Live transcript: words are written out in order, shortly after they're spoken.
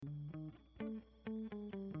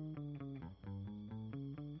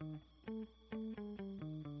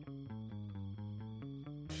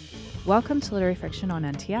Welcome to Literary Fiction on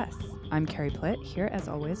NTS. I'm Carrie Plitt, here as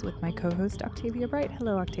always with my co-host Octavia Bright.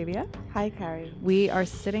 Hello, Octavia. Hi, Carrie. We are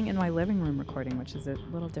sitting in my living room recording, which is a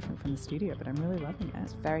little different from the studio, but I'm really loving it.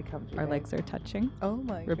 It's very comfy. Our legs are touching. Oh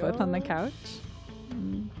my god. We're both on the couch.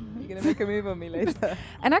 You're going to make a move on me later.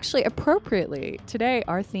 And actually, appropriately, today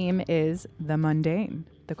our theme is the mundane,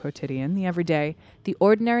 the quotidian, the everyday, the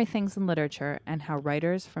ordinary things in literature, and how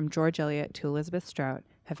writers from George Eliot to Elizabeth Strout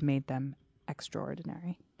have made them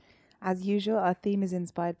extraordinary. As usual, our theme is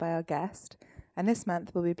inspired by our guest, and this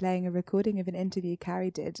month we'll be playing a recording of an interview Carrie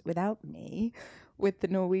did without me with the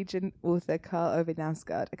Norwegian author Karl Ove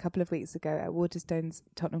Knausgård a couple of weeks ago at Waterstones,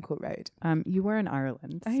 Tottenham Court Road. You were in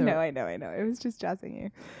Ireland. I know. It was just jazzing you.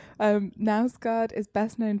 Knausgård is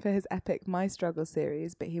best known for his epic My Struggle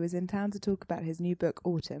series, but he was in town to talk about his new book,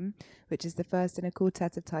 Autumn, which is the first in a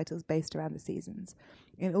quartet of titles based around the seasons.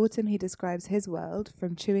 In Autumn, he describes his world,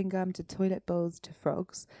 from chewing gum to toilet bowls to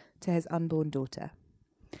frogs, to his unborn daughter.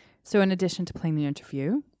 So in addition to playing the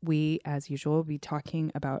interview, we, as usual, will be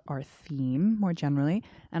talking about our theme more generally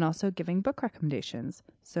and also giving book recommendations.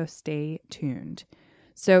 So stay tuned.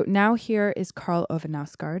 So now here is Karl Ove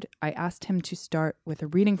Knausgård. I asked him to start with a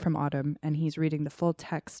reading from Autumn, and he's reading the full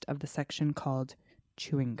text of the section called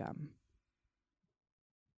Chewing Gum.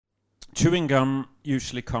 Chewing gum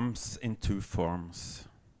usually comes in two forms,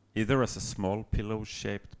 either as a small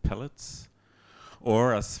pillow-shaped pellets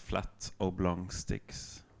or as flat oblong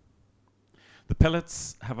sticks. The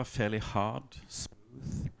pellets have a fairly hard,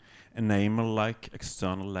 smooth, enamel-like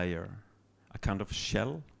external layer, a kind of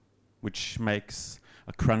shell, which makes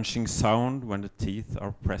a crunching sound when the teeth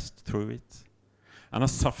are pressed through it, and a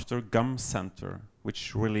softer gum center,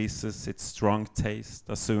 which releases its strong taste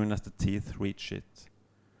as soon as the teeth reach it,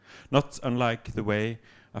 not unlike the way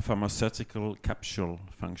a pharmaceutical capsule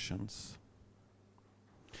functions.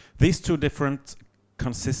 These two different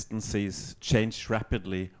consistencies change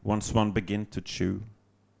rapidly once one begins to chew.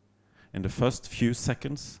 In the first few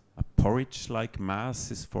seconds, a porridge-like mass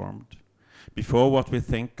is formed, before what we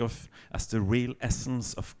think of as the real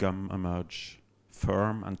essence of gum emerge,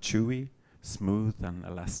 firm and chewy, smooth and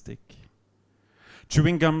elastic.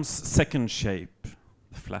 Chewing gum's second shape,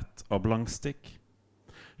 the flat oblong stick,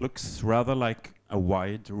 looks rather like a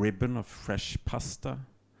wide ribbon of fresh pasta,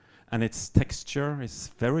 and its texture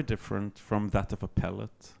is very different from that of a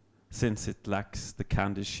pellet, since it lacks the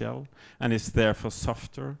candy shell and is therefore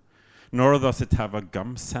softer, nor does it have a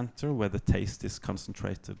gum center where the taste is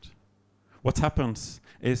concentrated. What happens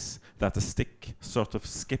is that the stick sort of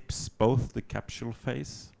skips both the capsule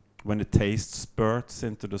phase, when the taste spurts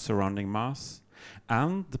into the surrounding mass,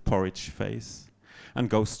 and the porridge phase, and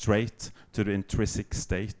goes straight to the intrinsic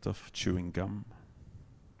state of chewing gum.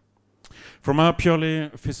 From a purely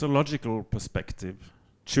physiological perspective,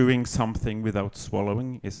 chewing something without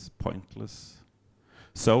swallowing is pointless.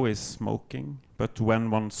 So is smoking, but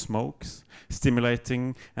when one smokes,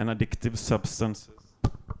 stimulating and addictive substances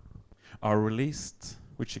are released,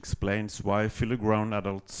 which explains why fully-grown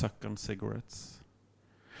adults suck on cigarettes.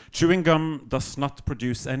 Chewing gum does not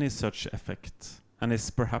produce any such effect, and is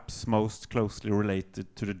perhaps most closely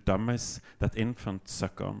related to the dummies that infants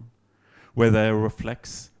suck on, where there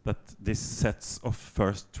reflects that this sets off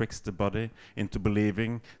first tricks the body into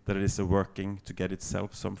believing that it is working to get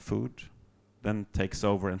itself some food, then takes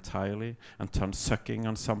over entirely and turns sucking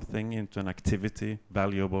on something into an activity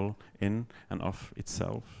valuable in and of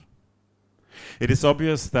itself. It is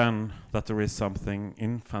obvious then that there is something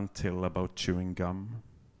infantile about chewing gum.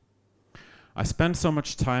 I spend so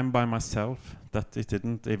much time by myself that it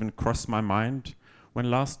didn't even cross my mind when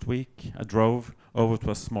last week I drove over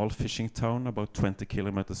to a small fishing town about 20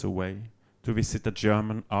 kilometers away to visit a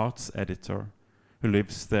German arts editor who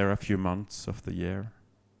lives there a few months of the year.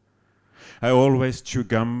 I always chew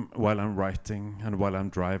gum while I'm writing and while I'm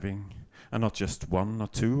driving, and not just one or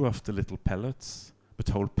two of the little pellets, but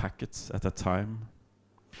whole packets at a time.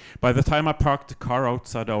 By the time I parked the car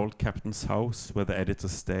outside the old captain's house where the editor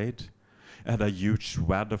stayed, I had a huge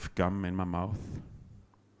wad of gum in my mouth.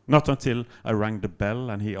 Not until I rang the bell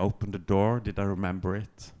and he opened the door did I remember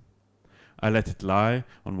it. I let it lie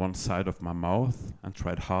on one side of my mouth and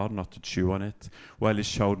tried hard not to chew on it while he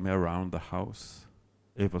showed me around the house.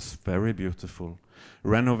 It was very beautiful,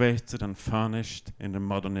 renovated and furnished in the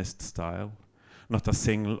modernist style, not a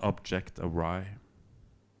single object awry.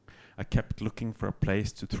 I kept looking for a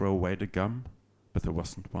place to throw away the gum, but there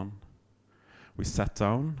wasn't one. We sat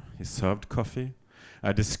down, he served coffee.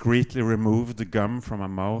 I discreetly removed the gum from my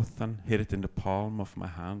mouth and hid it in the palm of my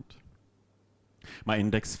hand. My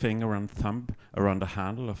index finger and thumb around the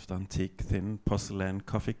handle of the antique thin porcelain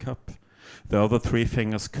coffee cup, the other three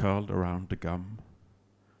fingers curled around the gum.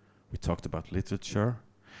 We talked about literature.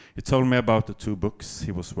 He told me about the 2 books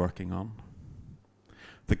he was working on.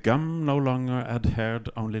 The gum no longer adhered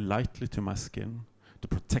only lightly to my skin. The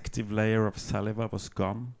protective layer of saliva was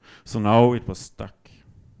gone, so now it was stuck.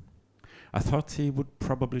 I thought he would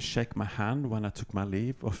probably shake my hand when I took my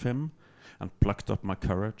leave of him and plucked up my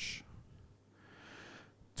courage.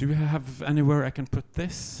 "Do you have anywhere I can put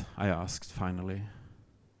this?" I asked finally.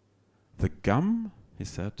 "The gum?" he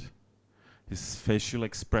said, his facial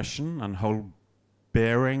expression and whole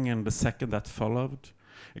bearing in the second that followed,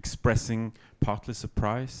 expressing partly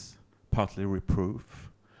surprise, partly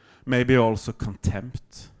reproof, maybe also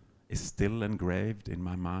contempt, is still engraved in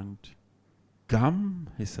my mind. "Gum?"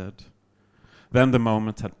 he said. Then the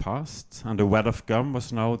moment had passed, and the wad of gum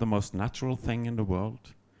was now the most natural thing in the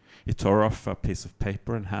world. He tore off a piece of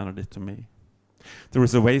paper and handed it to me. "There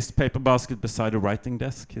is a waste paper basket beside the writing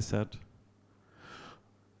desk," he said.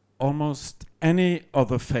 Almost any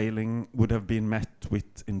other failing would have been met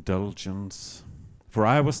with indulgence, for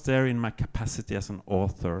I was there in my capacity as an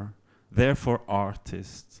author, therefore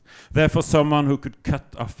artist, therefore someone who could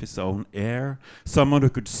cut off his own air, someone who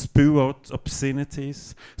could spew out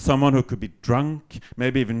obscenities, someone who could be drunk,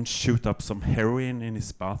 maybe even shoot up some heroin in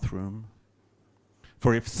his bathroom.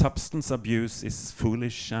 For if substance abuse is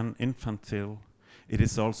foolish and infantile, it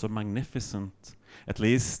is also magnificent, at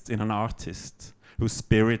least in an artist whose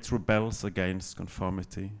spirit rebels against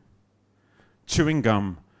conformity. Chewing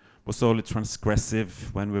gum was only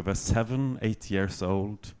transgressive when we were 7, 8 years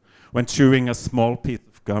old, when chewing a small piece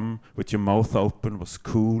of gum with your mouth open was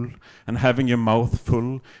cool, and having your mouth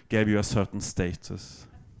full gave you a certain status.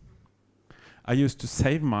 I used to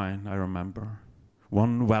save mine, I remember.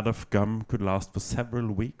 One wad of gum could last for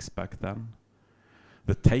several weeks back then.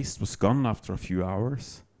 The taste was gone after a few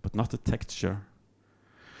hours, but not the texture.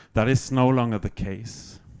 That is no longer the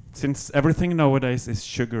case. Since everything nowadays is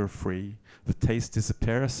sugar-free, the taste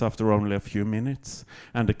disappears after only a few minutes,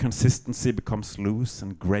 and the consistency becomes loose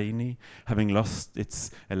and grainy, having lost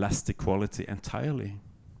its elastic quality entirely,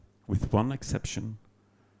 with one exception: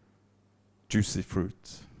 juicy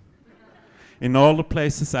fruit. In all the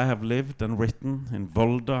places I have lived and written, in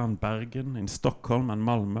Volda and Bergen, in Stockholm and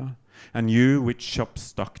Malmö, I knew which shops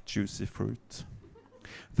stocked juicy fruit.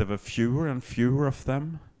 There were fewer and fewer of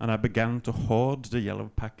them, and I began to hoard the yellow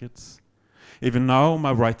packets. Even now,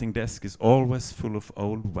 my writing desk is always full of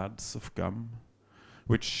old wads of gum,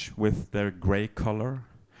 which, with their grey color,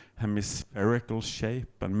 hemispherical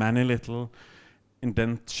shape, and many little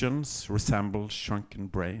indentions, resemble shrunken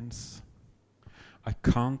brains. I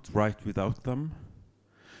can't write without them,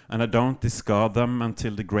 and I don't discard them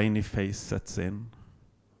until the grainy face sets in.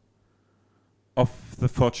 Of the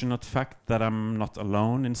fortunate fact that I'm not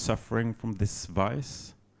alone in suffering from this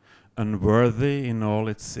vice, unworthy in all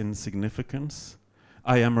its insignificance,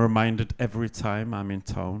 I am reminded every time I'm in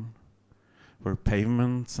town, where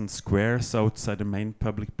pavements and squares outside the main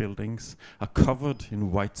public buildings are covered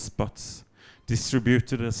in white spots,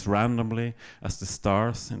 distributed as randomly as the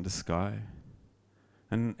stars in the sky.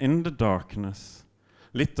 And in the darkness,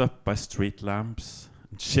 lit up by street lamps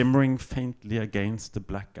and shimmering faintly against the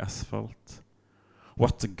black asphalt,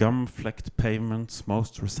 what the gum-flecked pavements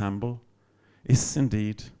most resemble is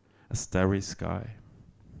indeed a starry sky.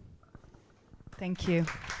 Thank you.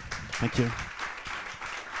 Thank you.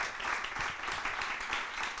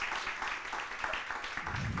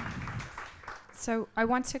 So I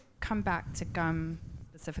want to come back to gum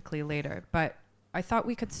specifically later, but I thought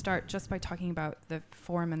we could start just by talking about the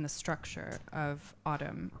form and the structure of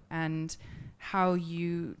Autumn and how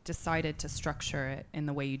you decided to structure it in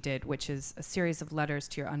the way you did, which is a series of letters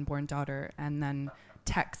to your unborn daughter and then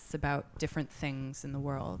texts about different things in the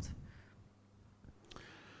world.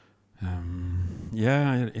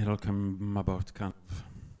 Yeah, it'll come about kind of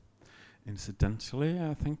incidentally,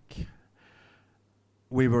 I think.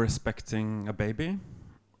 We were expecting a baby,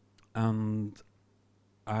 and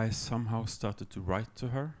I somehow started to write to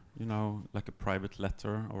her, you know, like a private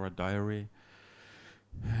letter or a diary.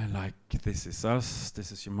 Like, this is us,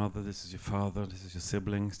 this is your mother, this is your father, this is your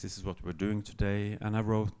siblings, this is what we're doing today. And I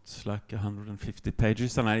wrote like 150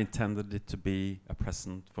 pages, and I intended it to be a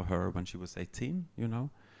present for her when she was 18, you know.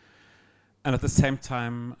 And at the same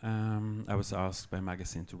time, I was asked by a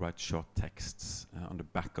magazine to write short texts on the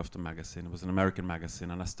back of the magazine. It was an American magazine,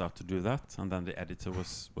 and I started to do that. And then the editor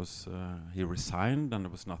he resigned, and there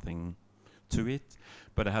was nothing to it.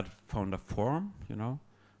 But I had found a form, you know.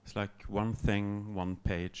 It's like one thing, one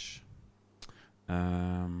page.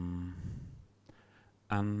 And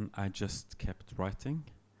I just kept writing.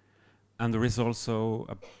 And there is also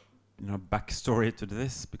a backstory to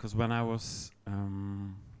this, because when I was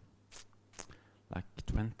like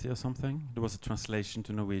 20 or something. There was a translation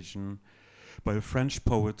to Norwegian by a French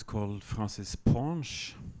poet called Francis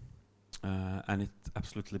Ponge, and it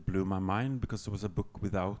absolutely blew my mind because it was a book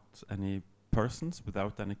without any persons,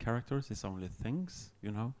 without any characters. It's only things,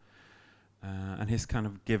 you know. And he's kind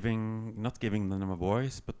of not giving them a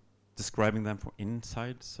voice, but describing them from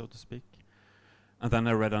inside, so to speak. And then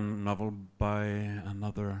I read a novel by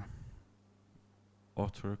another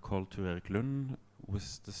author called Tor Erik Lund,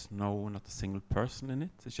 with not a single person in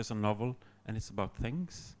it. It's just a novel, and it's about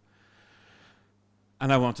things.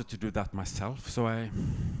 And I wanted to do that myself, so I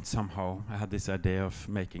had this idea of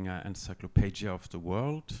making an encyclopedia of the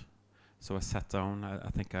world. So I sat down, I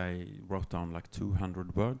think I wrote down like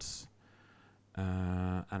 200 words,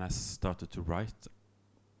 and I started to write,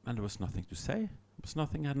 and there was nothing to say.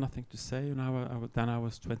 I had nothing to say, you know. Then I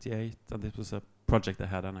was 28, and it was a project I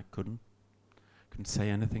had, and I couldn't say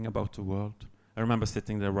anything about the world. I remember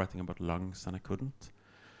sitting there writing about lungs, and I couldn't.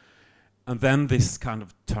 And then this kind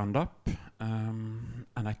of turned up, and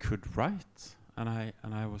I could write, and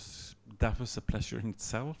that was a pleasure in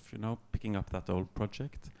itself, you know, picking up that old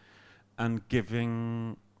project and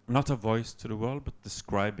giving not a voice to the world, but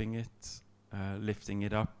describing it, lifting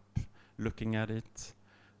it up, looking at it,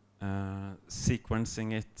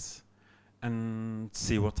 sequencing it, and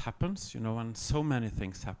see what happens, you know. And so many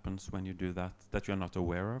things happens when you do that you're not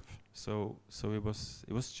aware of. So it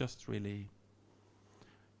was just really,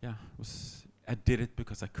 yeah. I did it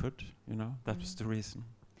because I could, you know. That was the reason.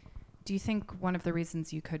 Do you think one of the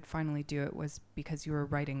reasons you could finally do it was because you were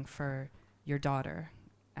writing for your daughter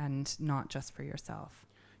and not just for yourself?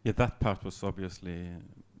 Yeah, that part was obviously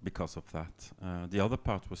because of that. The other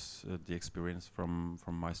part was the experience from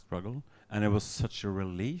my struggle, and it was such a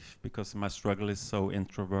relief because my struggle is so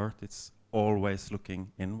introvert. It's always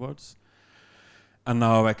looking inwards, and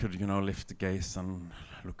now I could, you know, lift the gaze and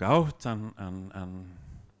look out, and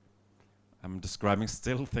I'm describing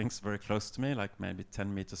still things very close to me, like maybe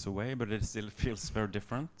 10 meters away, but it still feels very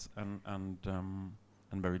different and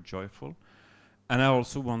very joyful. And I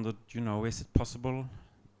also wondered, you know, is it possible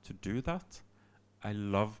to do that? I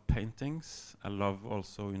love paintings. I love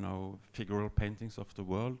also, you know, figural paintings of the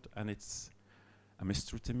world, and it's a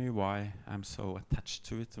mystery to me why I'm so attached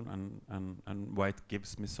to it and why it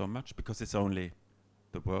gives me so much, because it's only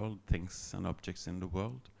the world, things and objects in the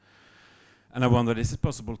world. And I wondered, is it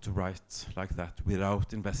possible to write like that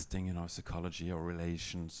without investing, you know, psychology or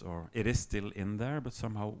relations, or it is still in there, but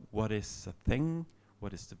somehow what is a thing?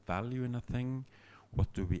 What is the value in a thing?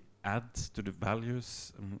 What do we add to the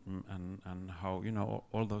values, and how, you know,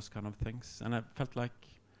 all those kind of things. And I felt like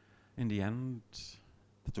in the end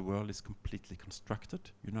that the world is completely constructed,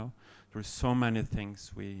 you know. There are so many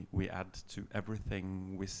things we add to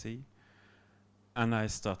everything we see. And I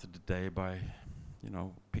started the day by, you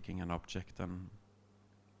know, picking an object,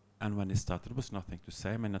 and when it started, there was nothing to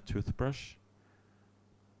say. I mean, a toothbrush,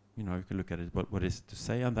 you know, you can look at it, what is it to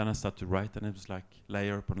say? And then I started to write, and it was like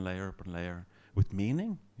layer upon layer upon layer with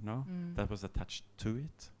meaning, you know, that was attached to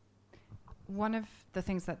it. One of the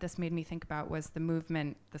things that this made me think about was the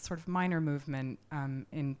movement, the sort of minor movement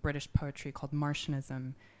in British poetry called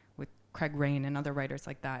Martianism, with Craig Raine and other writers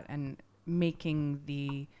like that, and making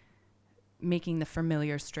the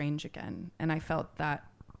familiar strange again. And I felt that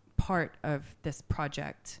part of this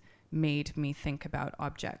project made me think about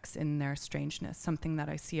objects in their strangeness, something that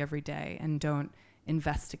I see every day and don't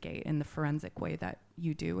investigate in the forensic way that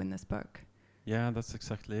you do in this book. Yeah, that's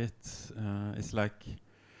exactly it. It's like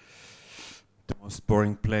the most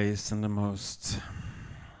boring place and the most,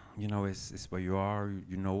 you know, is where you are.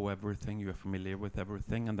 You know everything. You are familiar with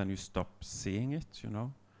everything, and then you stop seeing it. You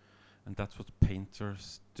know, and that's what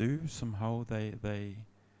painters do. Somehow they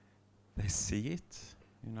see it.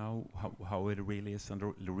 You know how it really is, and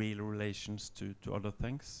the real relations to other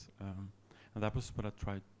things. And that was what I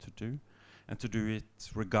tried to do. And to do it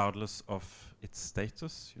regardless of its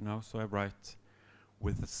status, you know. So I write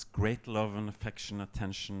with this great love and affection,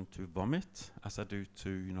 attention to vomit, as I do to,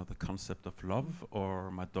 you know, the concept of love,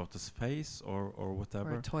 or my daughter's face, or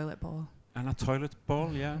whatever. Or a toilet bowl. And a toilet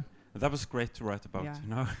bowl, yeah. That was great to write about, you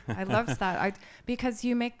know. I loved that, because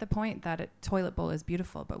you make the point that a toilet bowl is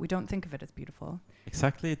beautiful, but we don't think of it as beautiful.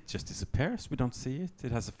 Exactly, it just disappears. We don't see it.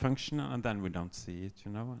 It has a function, and then we don't see it,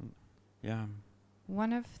 you know. And yeah.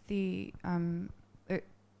 One of the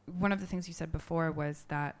things you said before was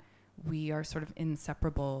that we are sort of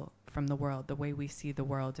inseparable from the world. The way we see the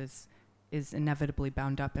world is inevitably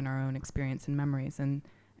bound up in our own experience and memories,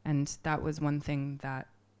 and that was one thing that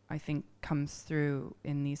I think comes through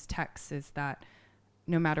in these texts, is that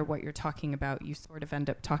no matter what you're talking about, you sort of end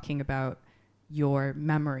up talking about your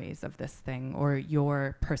memories of this thing or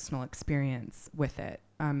your personal experience with it.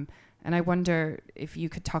 And I wonder if you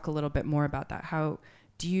could talk a little bit more about that. How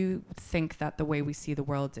do you think that the way we see the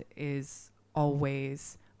world is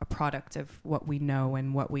always a product of what we know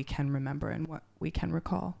and what we can remember and what we can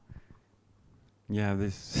recall? Yeah,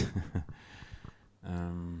 this.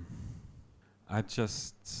 I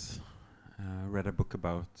just read a book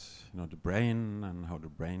about the brain and how the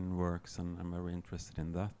brain works, and I'm very interested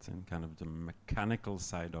in that and kind of the mechanical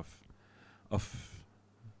side of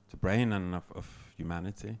the brain and of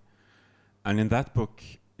humanity. And in that book,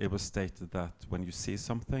 it was stated that when you see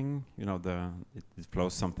something, it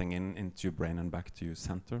flows something into your brain and back to your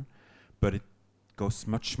center, but it goes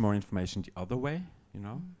much more information the other way,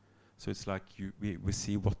 So it's like we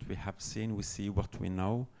see what we have seen, we see what we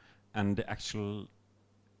know, and the actual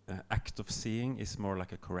act of seeing is more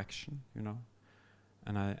like a correction,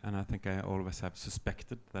 And I think I always have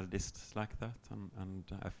suspected that it is like that, and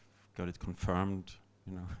I've got it confirmed,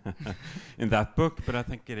 in that book. But I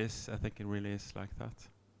think it is. I think it really is like that.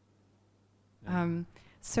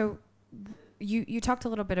 So you talked a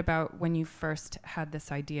little bit about when you first had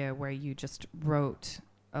this idea where you just wrote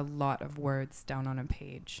a lot of words down on a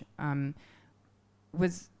page.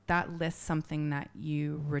 Was that list something that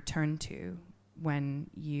you returned to when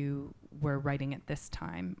you were writing it this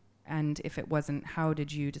time? And if it wasn't, how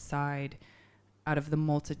did you decide, out of the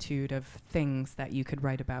multitude of things that you could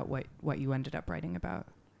write about, what you ended up writing about?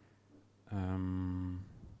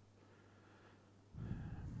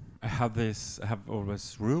 I have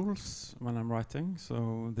always rules when I'm writing.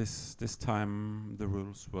 So this time the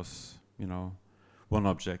rules was, one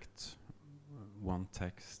object, one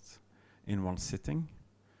text in one sitting.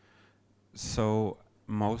 So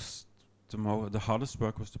the hardest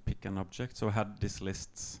work was to pick an object. So I had these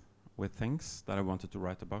lists with things that I wanted to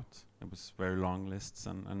write about. It was very long lists,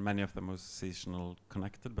 and many of them was seasonal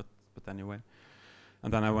connected, but anyway.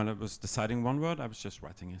 And then when I was deciding one word, I was just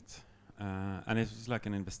writing it. And it was like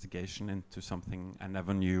an investigation into something I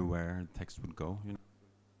never knew where the text would go.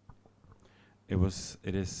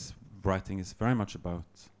 Writing is very much about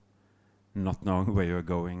not knowing where you're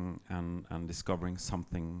going and discovering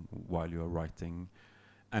something while you're writing.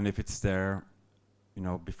 And if it's there,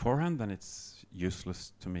 beforehand, then it's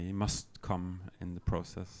useless to me. It must come in the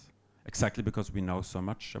process. Exactly because we know so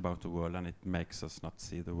much about the world and it makes us not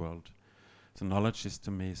see the world. So knowledge is to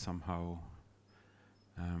me somehow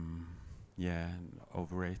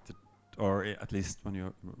overrated, or at least when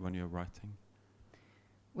you're writing.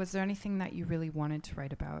 Was there anything that you really wanted to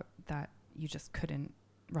write about that you just couldn't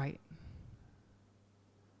write?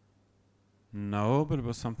 No, but it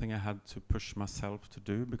was something I had to push myself to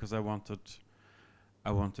do because I wanted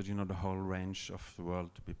the whole range of the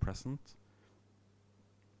world to be present.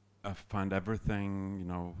 I find everything,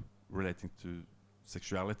 relating to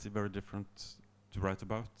sexuality very different to write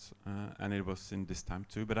about, and it was in this time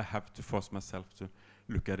too. But I have to force myself to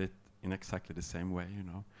look at it in exactly the same way,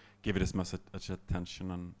 give it as much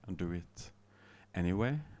attention and do it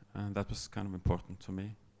anyway. And that was kind of important to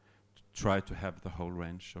me, to try to have the whole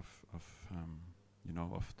range of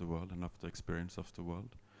the world and of the experience of the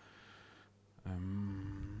world.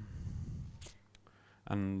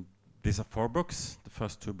 And these are 4 books. The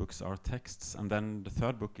first 2 books are texts, and then the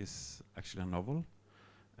third book is actually a novel,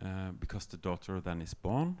 because the daughter then is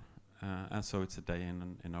born, and so it's a day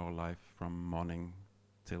in our life from morning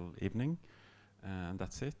till evening, and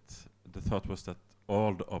that's it. The thought was that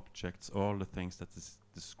all the objects, all the things that is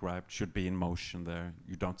described should be in motion there.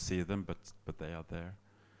 You don't see them, but they are there.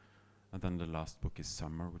 And then the last book is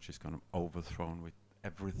Summer, which is kind of overthrown with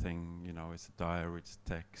everything, it's a diary, it's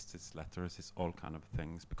text, it's letters, it's all kind of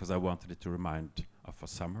things, because I wanted it to remind of a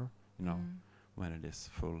summer, when it is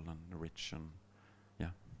full and rich and, yeah.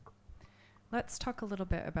 Let's talk a little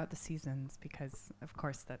bit about the seasons, because of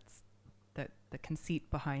course that's the conceit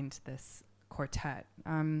behind this quartet.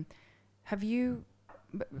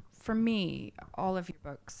 For me, all of your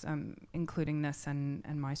books, including this and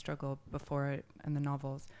My Struggle before it and the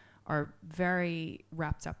novels, are very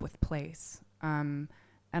wrapped up with place.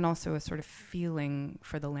 And also a sort of feeling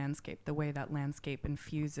for the landscape, the way that landscape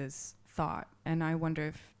infuses thought. And I wonder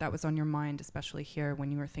if that was on your mind, especially here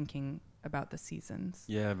when you were thinking about the seasons.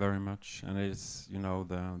 Yeah, very much. And it's,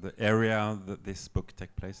 the area that this book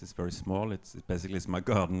takes place is very small. It basically is my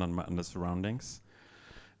garden and the surroundings.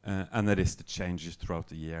 And it is the changes throughout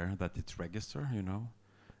the year that it registers,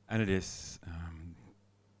 And it is,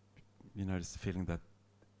 it's the feeling that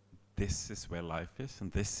this is where life is,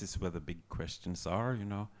 and this is where the big questions are,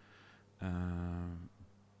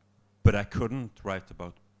 But I couldn't write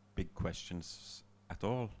about big questions at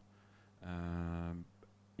all.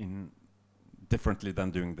 In differently than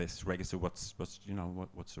doing this regular. So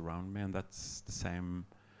what's around me, and that's the same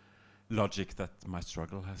logic that my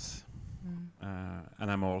struggle has.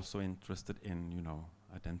 And I'm also interested in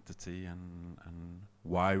identity and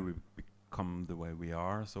why we become the way we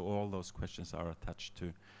are. So all those questions are attached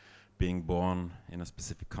to being born in a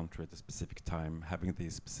specific country at a specific time, having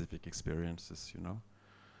these specific experiences.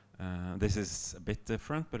 This is a bit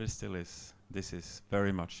different, but it still is. This is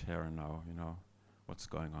very much here and now. What's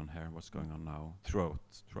going on here, what's going on now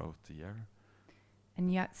throughout the year.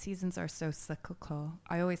 And yet seasons are so cyclical.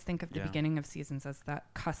 I always think of the beginning of seasons as that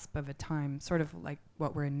cusp of a time, sort of like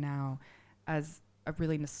what we're in now, as a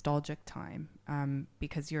really nostalgic time,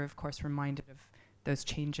 because you're of course reminded of those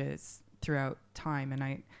changes throughout time. And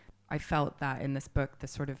I felt that in this book, the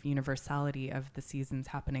sort of universality of the seasons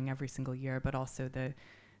happening every single year, but also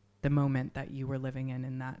the moment that you were living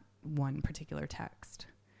in that one particular text.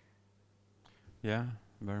 Yeah,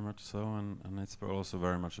 very much so, and it's also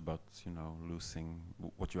very much about losing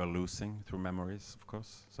what you are losing through memories, of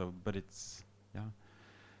course. So, but it's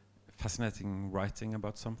fascinating writing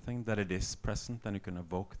about something that it is present, and you can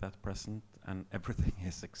evoke that present, and everything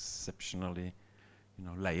is exceptionally,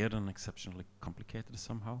 layered and exceptionally complicated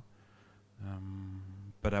somehow.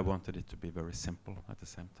 But I wanted it to be very simple at the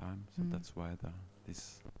same time, so that's why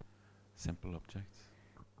these simple objects.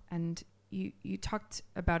 And you talked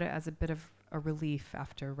about it as a bit of a relief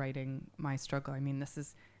after writing My Struggle. I mean, this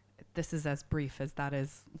is as brief as that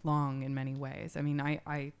is long in many ways. I mean,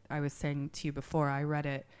 I was saying to you before, I read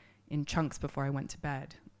it in chunks before I went to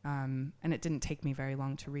bed, and it didn't take me very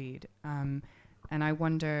long to read. And I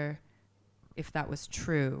wonder if that was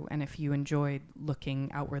true, and if you enjoyed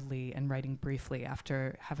looking outwardly and writing briefly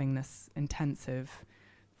after having this intensive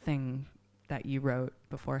thing that you wrote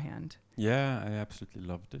beforehand. Yeah, I absolutely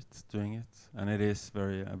loved it, doing it, and it is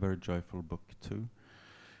a very joyful book too.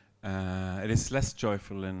 It is less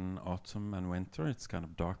joyful in autumn and winter. It's kind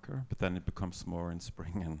of darker, but then it becomes more in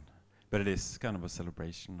spring, but it is kind of a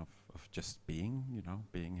celebration of just being,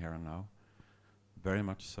 being here and now. Very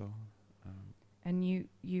much so. And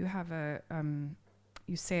you have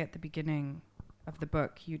you say at the beginning of the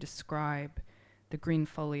book, you describe the green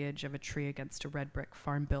foliage of a tree against a red brick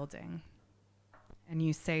farm building. And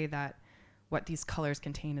you say that what these colors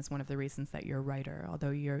contain is one of the reasons that you're a writer, although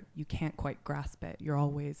you can't quite grasp it. You're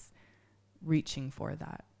always reaching for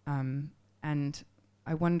that. And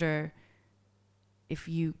I wonder if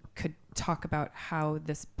you could talk about how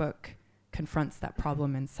this book confronts that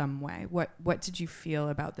problem in some way. What did you feel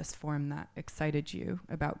about this form that excited you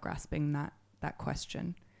about grasping that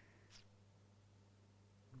question?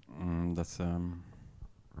 That's a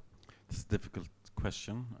difficult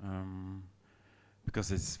question.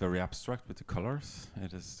 Because it's very abstract with the colors.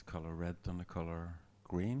 It is the color red and the color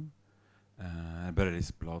green, but it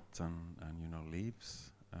is blood and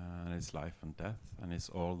leaves, and it's life and death, and it's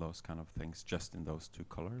all those kind of things just in those two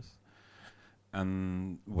colors.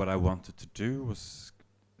 And what I wanted to do was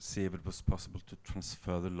see if it was possible to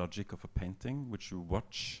transfer the logic of a painting, which you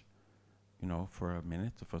watch, for a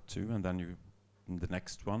minute or for two, and then the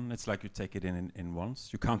next one, it's like you take it in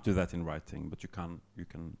once. You can't do that in writing, but you can.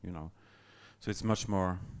 So it's much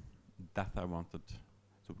more that I wanted.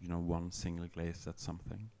 So one single glaze at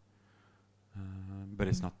something. But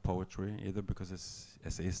it's not poetry either, because it's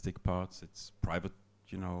essayistic parts. It's private,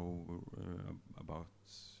 about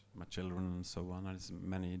my children and so on. And it's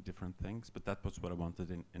many different things. But that was what I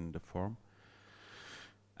wanted in the form.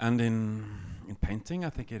 And in painting,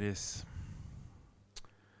 I think it is.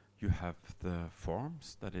 You have the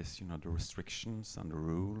forms, that is, the restrictions and the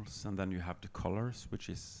rules, and then you have the colors, which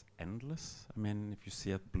is endless. I mean, if you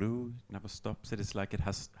see it blue, it never stops. It is like it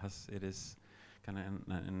is kind of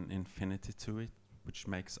an infinity to it, which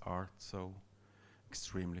makes art so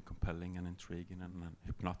extremely compelling and intriguing and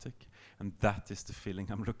hypnotic. And that is the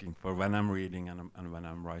feeling I'm looking for when I'm reading and when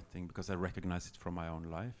I'm writing, because I recognize it from my own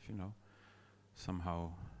life,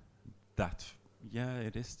 Somehow that,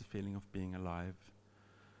 it is the feeling of being alive.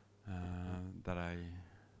 That I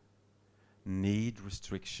need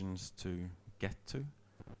restrictions to get to,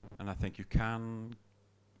 and I think you can.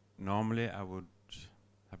 Normally, I would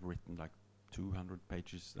have written like 200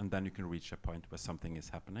 pages, and then you can reach a point where something is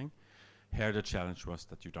happening. Here, the challenge was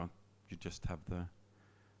that you just have the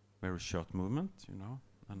very short movement,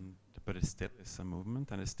 but it still is a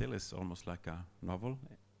movement, and it still is almost like a novel,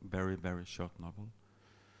 very, very short novel.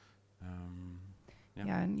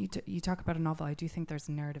 Yeah, and you talk about a novel. I do think there's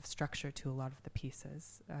a narrative structure to a lot of the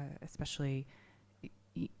pieces, especially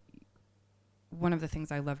one of the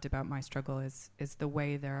things I loved about My Struggle is the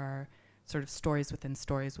way there are sort of stories within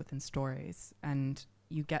stories within stories. And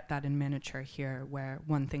you get that in miniature here, where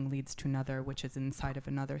one thing leads to another, which is inside of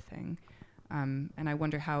another thing. And I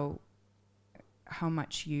wonder how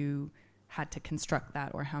much you had to construct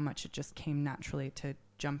that, or how much it just came naturally to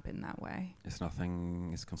jump in that way. It's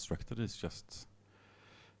nothing is constructed. It's just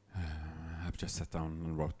I've just sat down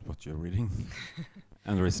and wrote what you're reading,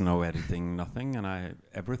 and there is no editing, nothing. And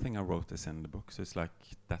everything I wrote is in the book. So it's like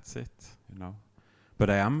that's it, you know. But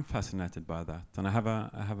I am fascinated by that, and I have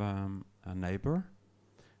a neighbor.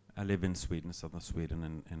 I live in Sweden, southern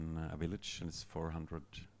Sweden, in a village, and it's 400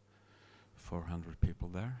 people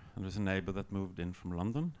there. And there's a neighbor that moved in from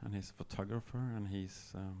London, and he's a photographer, and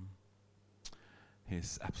he's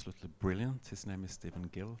absolutely brilliant. His name is Stephen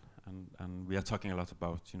Gill, and we are talking a lot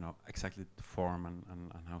about, you know, exactly the form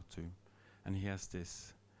and how to. And he has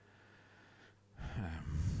this.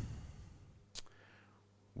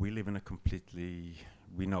 We live in a completely.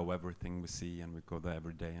 We know everything we see, and we go there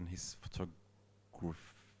every day. And his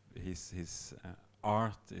his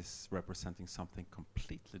art is representing something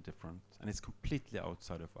completely different, and it's completely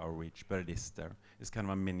outside of our reach, but it is there. It's kind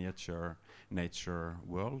of a miniature nature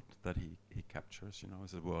world that he captures, you know,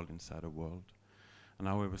 it's a world inside a world. And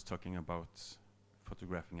now we was talking about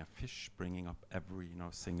photographing a fish, bringing up every, you know,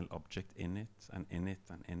 single object in it, and in it,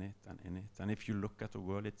 and in it, and in it. And if you look at the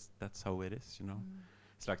world, that's how it is, you know.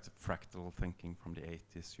 It's like the fractal thinking from the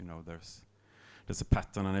 80s, you know, there's a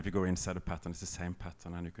pattern, and if you go inside a pattern, it's the same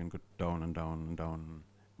pattern, and you can go down and down and down,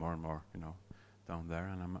 more and more, you know, down there.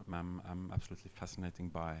 And I'm absolutely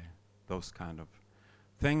fascinated by those kind of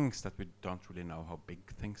things that we don't really know how big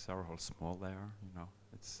things are, how small they are, you know.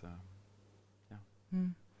 It's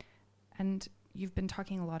And you've been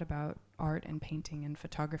talking a lot about art and painting and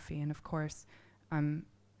photography, and of course, and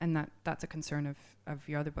that's a concern of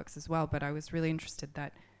your other books as well. But I was really interested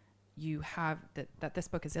that you have that this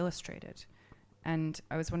book is illustrated. And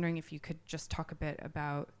I was wondering if you could just talk a bit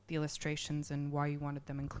about the illustrations and why you wanted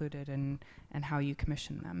them included, and how you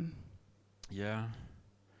commissioned them. Yeah,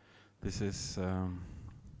 this is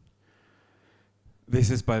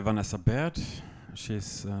by Vanessa Baird.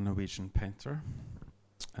 She's a Norwegian painter.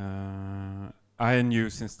 I knew,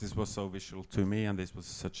 since this was so visual to me, and this was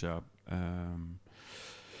such a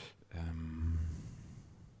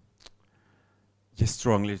just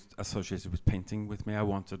strongly associated with painting with me, I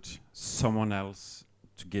wanted someone else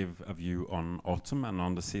to give a view on autumn and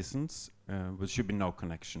on the seasons. There should be no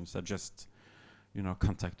connections. I just, you know,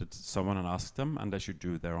 contacted someone and asked them, and they should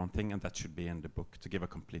do their own thing, and that should be in the book to give a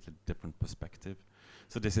completely different perspective.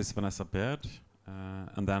 So this is Vanessa Baird,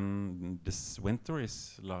 and then this winter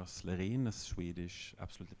is Lars Lerin, a Swedish,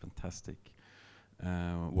 absolutely fantastic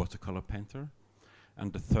watercolor painter.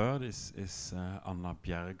 And the third is Anna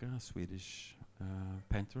Bjerger, a Swedish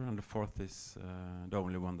painter, and the fourth is the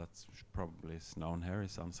only one that probably is known here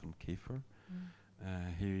is Anselm Kiefer.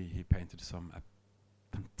 He painted some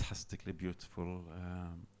fantastically beautiful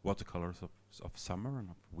watercolors of summer and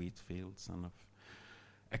of wheat fields and of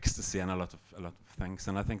ecstasy and a lot of things.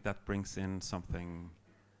 And I think that brings in something.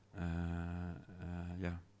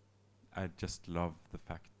 Yeah, I just love the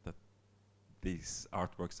fact that these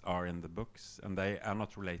artworks are in the books, and they are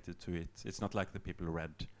not related to it. It's not like the people who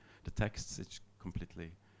read the texts. It's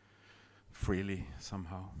completely freely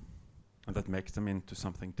somehow, and that makes them into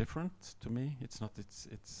something different to me. It's not. It's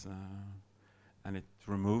and it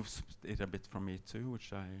removes it a bit from me too,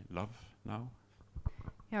 which I love now.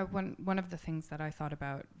 Yeah, one of the things that I thought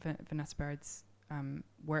about Vanessa Baird's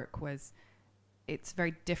work was it's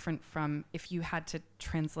very different from if you had to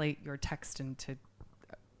translate your text into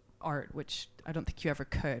art, which I don't think you ever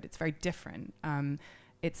could. It's very different.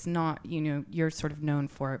 It's not, you know, you're sort of known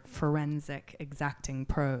for forensic, exacting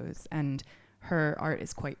prose, and her art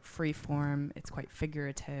is quite free form. It's quite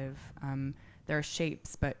figurative. There are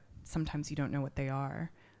shapes, but sometimes you don't know what they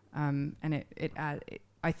are. And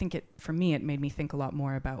I think for me, it made me think a lot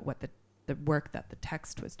more about what the work that the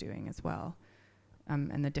text was doing as well,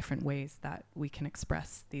 and the different ways that we can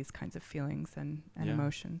express these kinds of feelings and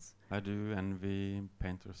emotions. I do envy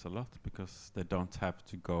painters a lot because they don't have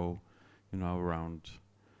to go, you know, around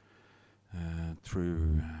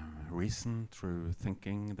through reason, through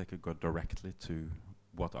thinking. They could go directly to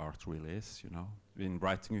what art really is. You know, in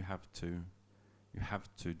writing you have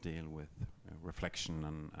to deal with reflection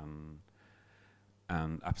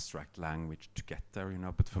and abstract language to get there. You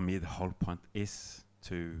know, but for me the whole point is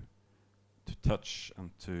to touch and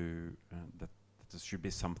to that there should be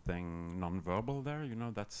something non-verbal there. You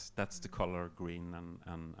know, that's the color green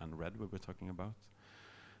and red we were talking about.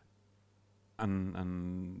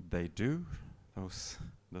 And they do those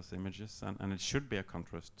images, and it should be a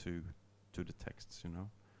contrast to the texts, you know.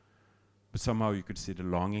 but somehow you could see the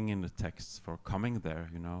longing in the texts for coming there.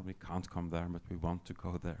 You know, we can't come there, but we want to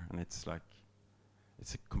go there, and it's like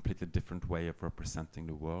it's a completely different way of representing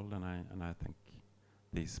the world, and I think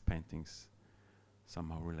these paintings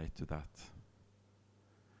somehow relate to that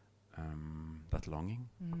that longing.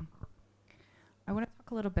 Mm. I want to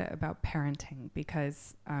talk a little bit about parenting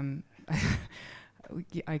because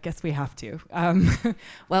I guess we have to.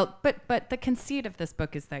 Well, but the conceit of this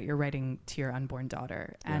book is that you're writing to your unborn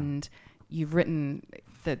daughter, and you've written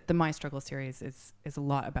the My Struggle series is a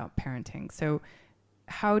lot about parenting. So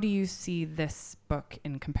how do you see this book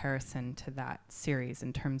in comparison to that series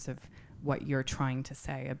in terms of what you're trying to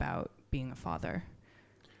say about being a father?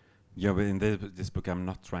 Yeah, but in this book, I'm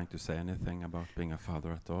not trying to say anything about being a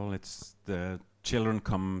father at all. It's the children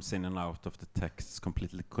comes in and out of the texts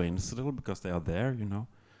completely coincidental because they are there, you know.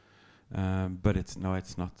 But it's not.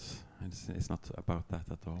 It's not about that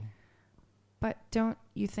at all. But don't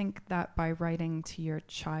you think that by writing to your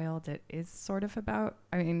child, it is sort of about?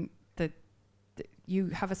 I mean, you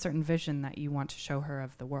have a certain vision that you want to show her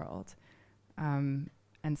of the world, and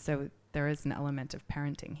so there is an element of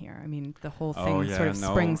parenting here. I mean, the whole thing sort of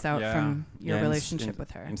springs out from your relationship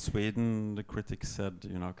with her. In Sweden, the critics said,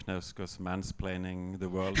 you know, Knausgård's mansplaining the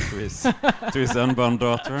world to his to his unborn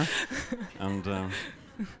daughter, and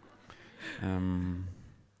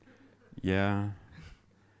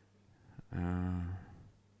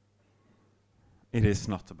it is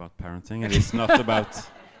not about parenting. It is not about.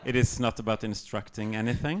 It is not about instructing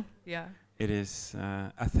anything. Yeah. It is.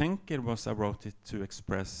 I think it was. I wrote it to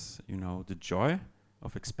express, you know, the joy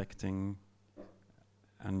of expecting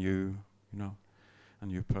a new, you know, a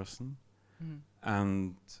new person. Mm.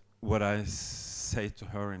 And what I say to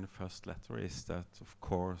her in the first letter is that, of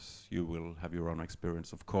course, you will have your own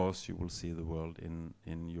experience. Of course, you will see the world in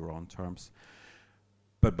your own terms.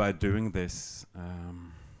 But by doing this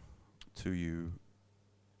to you,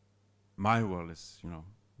 my world is, you know,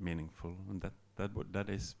 meaningful, and that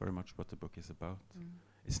is very much what the book is about. Mm.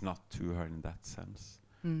 It's not to her in that sense,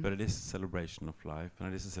 but it is a celebration of life,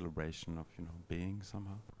 and it is a celebration of, you know, being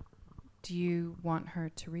somehow. Do you want her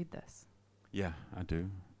to read this? Yeah, I do.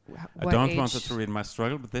 I What don't want her to read My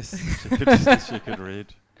Struggle, but this she could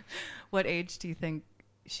read. What age do you think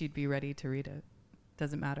she'd be ready to read it?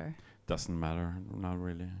 Does it matter? Doesn't matter, not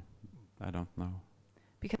really. I don't know.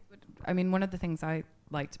 Because, I mean, one of the things I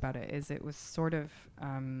liked about it is it was sort of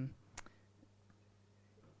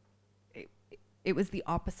it was the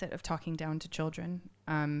opposite of talking down to children.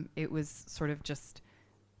 It was sort of just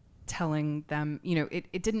telling them, you know,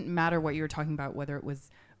 it didn't matter what you were talking about, whether it was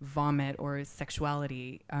vomit or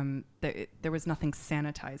sexuality. There was nothing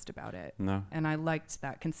sanitized about it. No. And I liked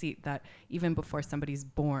that conceit that even before somebody's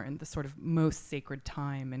born, the sort of most sacred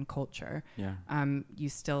time in culture, you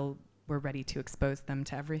still were ready to expose them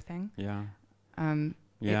to everything. Yeah. And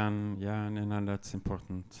that's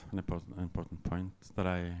important. An important point that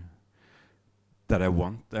I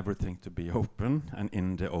want everything to be open and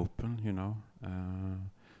in the open, you know.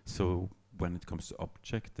 So when it comes to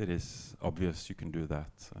object, it is obvious you can do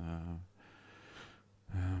that.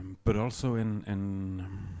 But also in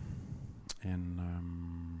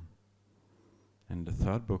the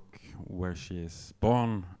third book, where she is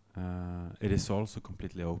born, it is also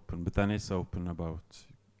completely open. But then it's open about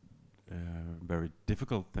very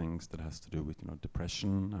difficult things that has to do with, you know,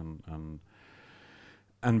 depression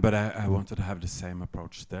but I wanted to have the same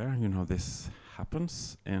approach there. You know, this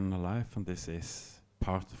happens in life, and this is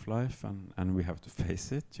part of life, and we have to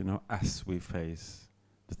face it, you know, as we face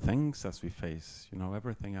the things, as we face, you know,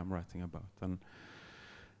 everything I'm writing about. And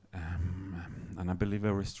I believe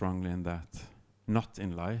very strongly in that. Not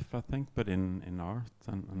in life, I think, but in art,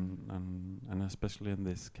 and especially in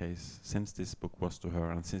this case, since this book was to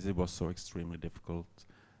her, and since it was so extremely difficult,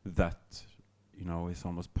 that, you know, is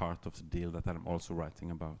almost part of the deal that I'm also writing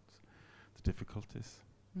about the difficulties.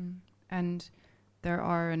 Mm. And there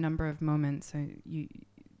are a number of moments, you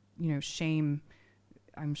know, shame,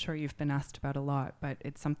 I'm sure you've been asked about a lot, but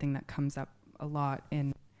it's something that comes up a lot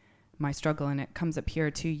in My Struggle, and it comes up here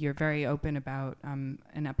too. You're very open about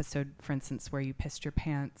an episode, for instance, where you pissed your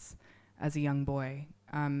pants as a young boy.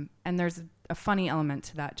 And there's a funny element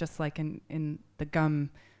to that, just like in the gum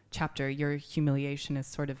chapter, your humiliation is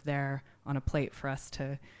sort of there on a plate for us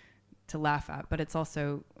to laugh at. But it's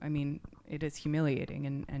also, I mean, it is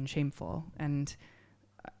humiliating and shameful. And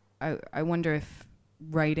I wonder if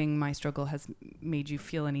writing My Struggle has made you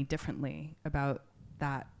feel any differently about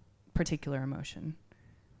that particular emotion.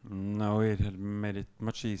 No, it had made it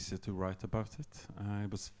much easier to write about it.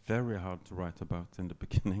 It was very hard to write about in the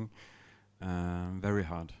beginning, very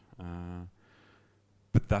hard.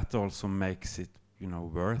 But that also makes it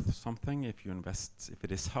worth something if you invest. If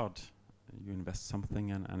it is hard, you invest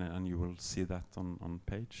something, and you will see that on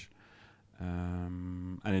page.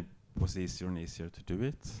 And it was easier and easier to do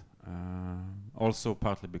it. Also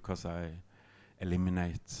partly because I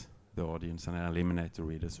eliminate the audience and I eliminate the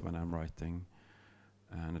readers when I'm writing,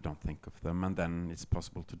 and I don't think of them, and then it's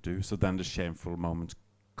possible to do. So then the shameful moment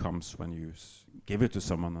comes when you give it to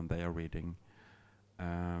someone and they are reading.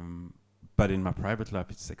 But in my private life,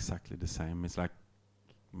 it's exactly the same. It's like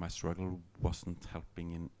my struggle wasn't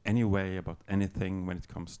helping in any way about anything when it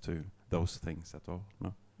comes to those things at all.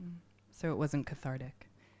 No. So it wasn't cathartic.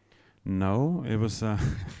 No, it was.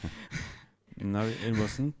 No, it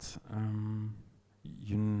wasn't.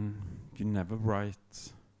 You never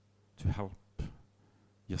write to help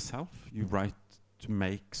yourself. You write to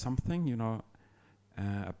make something.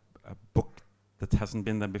 A book that hasn't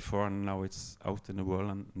been there before, and now it's out in the world,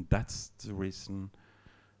 and that's the reason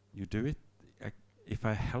you do it. If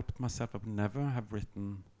I helped myself, I would never have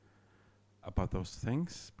written about those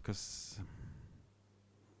things, because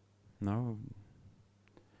no.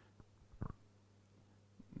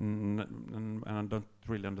 And I don't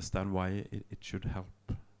really understand why it should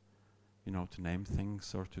help, to name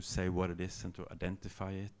things or to say what it is and to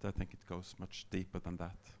identify it. I think it goes much deeper than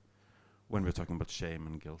that when we're talking about shame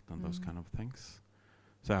and guilt and those kind of things.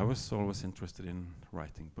 So I was always interested in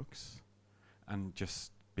writing books and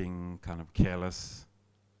just being kind of careless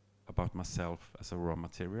about myself as a raw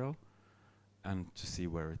material, and to see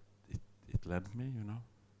where it led me,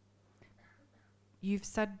 You've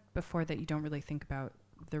said before that you don't really think about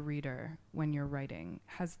the reader when you're writing.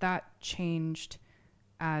 Has that changed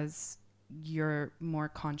as you're more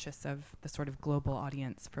conscious of the sort of global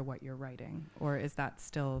audience for what you're writing? Or is that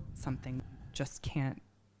still something you just can't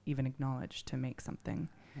even acknowledge to make something?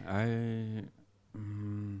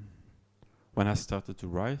 When I started to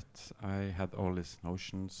write, I had all these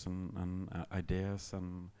notions and ideas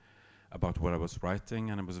and about what I was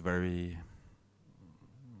writing, and it was very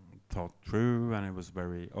thought through, and it was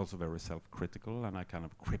also very self-critical, and I kind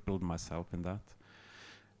of crippled myself in that.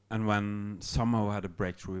 And when somehow I had a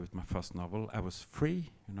breakthrough with my first novel, I was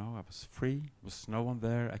free, I was free. There was no one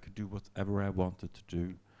there. I could do whatever I wanted to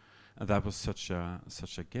do. And that was such a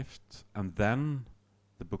gift. And then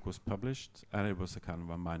the book was published, and it was a kind of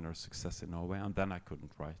a minor success in Norway, and then I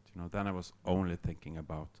couldn't write. Then I was only thinking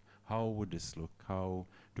about how would this look? How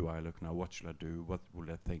do I look now? What should I do? What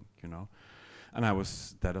will I think? And I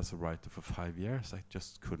was dead as a writer for 5 years. I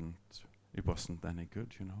just couldn't. It wasn't any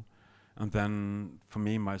good, And then for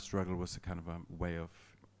me, my struggle was a kind of a way of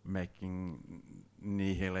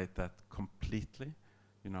annihilate that completely,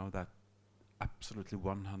 that absolutely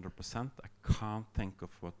 100%. I can't think of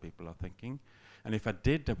what people are thinking. And if I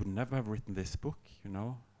did, I would never have written this book,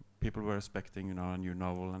 People were expecting, a new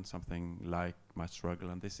novel and something like my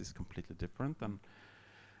struggle, and this is completely different. And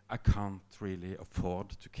I can't really afford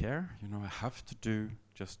to care, I have to do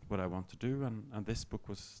just what I want to do. And this book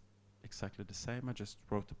was exactly the same. I just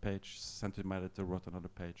wrote a page, sent it to my editor, wrote another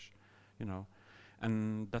page,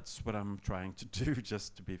 And that's what I'm trying to do,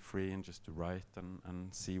 just to be free and just to write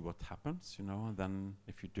and see what happens, And then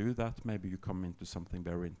if you do that, maybe you come into something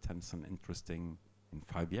very intense and interesting in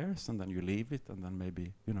 5 years, and then you leave it, and then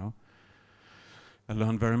maybe, I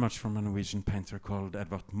learned very much from a Norwegian painter called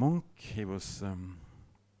Edvard Munch. He was,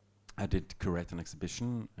 I did curate an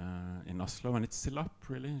exhibition in Oslo, and it's still up,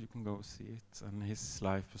 really. You can go see it. And his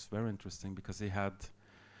life was very interesting because he had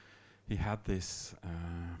this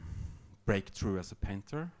breakthrough as a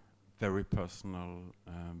painter, very personal,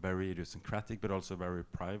 very idiosyncratic, but also very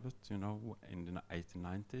private, in the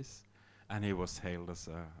 1890s. And he was hailed as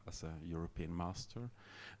a European master.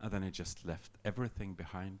 And then he just left everything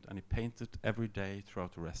behind, and he painted every day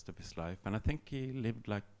throughout the rest of his life. And I think he lived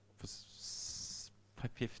like for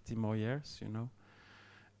 50 more years,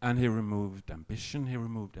 And he removed ambition, he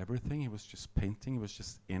removed everything. He was just painting, he was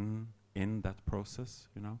just in that process,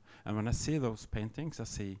 And when I see those paintings, I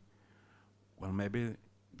see, well, maybe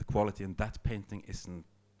the quality in that painting isn't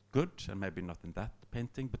good, and maybe not in that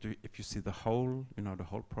painting, but if you see the whole, the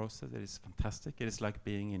whole process, it is fantastic. It is like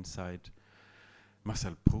being inside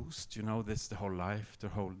Marcel Proust, this the whole life, the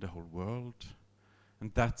whole world.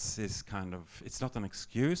 And that's is kind of, it's not an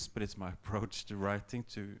excuse, but it's my approach to writing.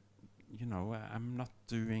 To, I'm not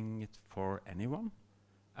doing it for anyone.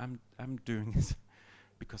 I'm doing it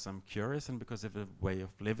because I'm curious, and because of a way of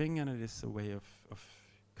living, and it is a way of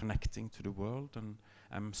connecting to the world. And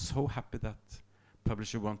I'm so happy that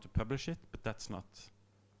publisher want to publish it, but that's not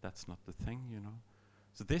the thing,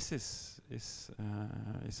 So this is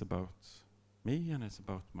about me, and it's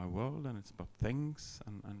about my world, and it's about things,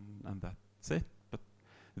 and that's it. But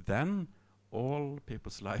then all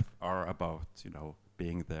people's life are about, you know,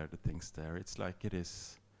 being there, the things there. It's like it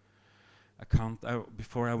is.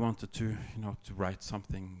 Before I wanted to, you know, to write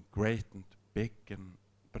something great and big,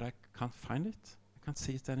 but I can't find it. I can't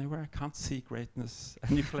see it anywhere. I can't see greatness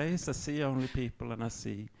any place. I see only people, and I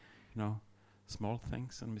see, you know, small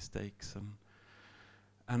things and mistakes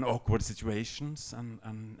and awkward situations,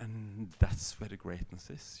 and that's where the greatness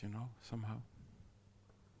is, you know, somehow.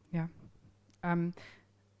 Yeah.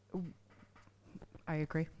 I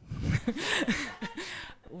agree.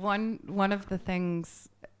 One of the things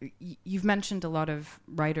you've mentioned, a lot of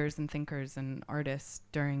writers and thinkers and artists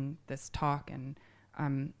during this talk, and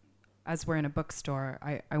as we're in a bookstore,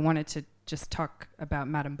 I wanted to just talk about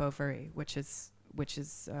Madame Bovary, which is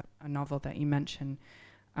a novel that you mentioned.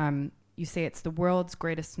 You say it's the world's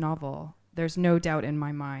greatest novel. There's no doubt in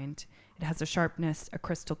my mind. It has a sharpness, a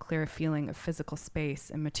crystal clear feeling of physical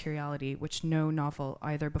space and materiality, which no novel,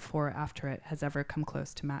 either before or after it, has ever come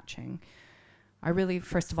close to matching. I really,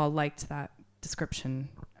 first of all, liked that description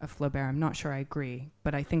of Flaubert. I'm not sure I agree,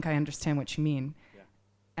 but I think I understand what you mean. Yeah.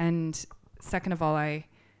 And second of all, I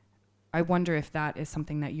wonder if that is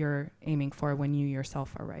something that you're aiming for when you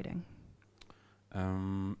yourself are writing.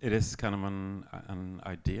 It is kind of an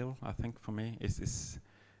ideal, I think, for me. It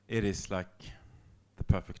is like the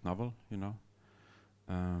perfect novel, you know.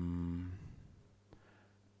 And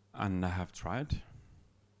I have tried,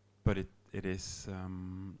 but it is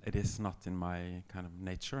not in my kind of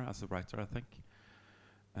nature as a writer, I think.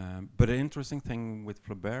 But the interesting thing with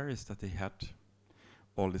Flaubert is that he had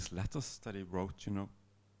all these letters that he wrote, you know.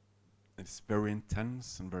 It's very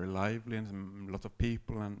intense and very lively, and a lot of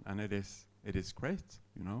people, and it is great,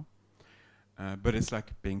 you know. But it's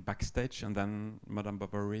like being backstage, and then Madame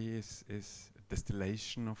Bovary is a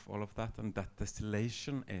distillation of all of that, and that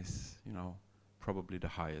distillation is, you know, probably the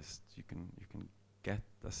highest you can get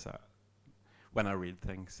as a. When I read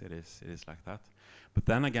things, it is like that. But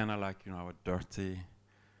then again, I like, you know, a dirty,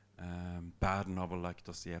 bad novel like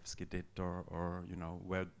Dostoevsky did, or you know,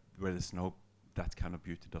 where there's no, that kind of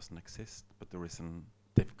beauty doesn't exist, but there is an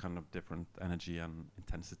kind of different energy and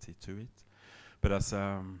intensity to it. But as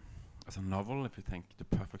a novel, if you think the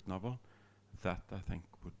perfect novel, that I think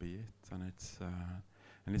would be it. And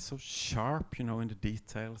it's so sharp, you know, in the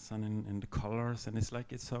details and in the colors, and it's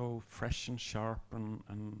like it's so fresh and sharp, and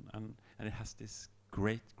it has this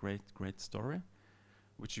great story,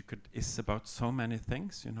 which is about so many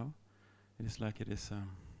things, you know. It is like it is,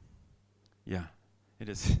 yeah, it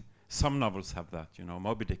is. Some novels have that, you know.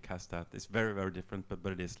 Moby Dick has that. It's very different,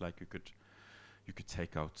 but it is like you could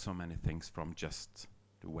take out so many things from just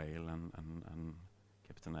the whale and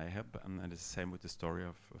Captain Ahab, and it's the same with the story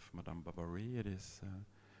of Madame Bovary. It is,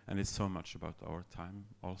 and it's so much about our time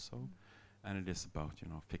also, and it is about, you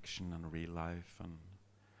know, fiction and real life, and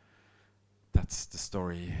that's the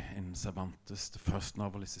story in Cervantes. The first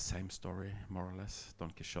novel is the same story, more or less.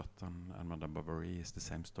 Don Quixote and Madame Bovary is the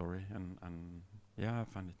same story, and yeah, I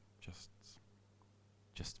find it just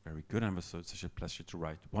very good, and it was such a pleasure to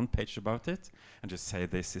write one page about it and just say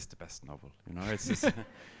this is the best novel. You know, it's just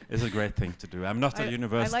it's a great thing to do. I'm not at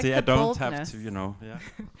university. I don't have to, you know. Yeah.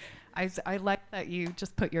 I like that you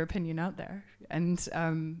just put your opinion out there, and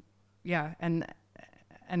yeah, and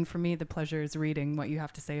for me the pleasure is reading what you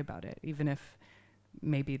have to say about it, even if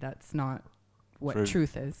maybe that's not what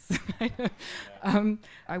truth is.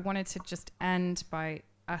 I wanted to just end by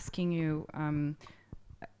asking you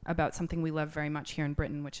about something we love very much here in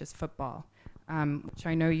Britain, which is football, which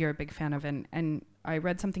I know you're a big fan of. And I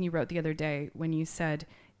read something you wrote the other day when you said,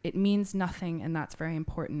 it means nothing, and that's very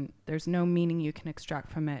important. There's no meaning you can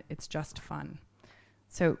extract from it. It's just fun.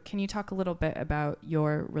 So can you talk a little bit about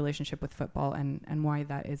your relationship with football and why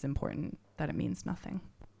that is important, that it means nothing?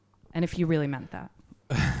 And if you really meant that.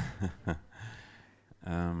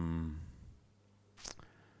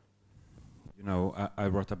 You know, I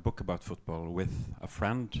wrote a book about football with a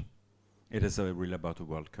friend. It is really about the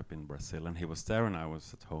World Cup in Brazil, and he was there and I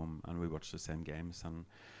was at home, and we watched the same games, and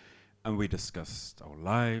we discussed our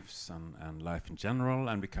lives and life in general,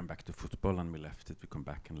 and we came back to football and we left it, we come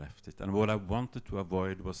back and left it. And what I wanted to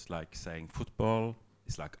avoid was like saying football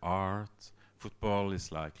is like art, football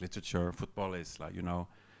is like literature, football is like, you know,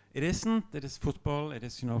 it isn't. It is football. It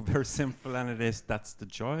is, you know, very simple, and that's the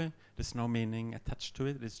joy. There's no meaning attached to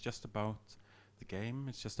it. It's just about the game.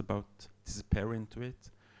 It's just about disappear into it,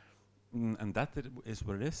 and that is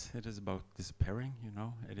what it is. It is about disappearing. You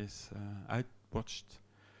know, it is. I watched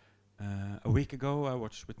a week ago. I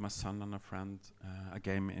watched with my son and a friend a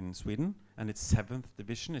game in Sweden, and it's 7th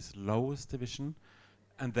division. It's lowest division,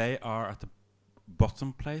 and they are at the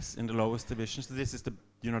bottom place in the lowest division. So this is the,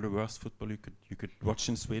 you know, the worst football you could watch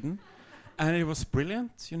in Sweden. And it was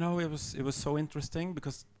brilliant, you know. It was so interesting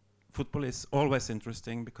because football is always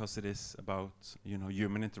interesting because it is about, you know,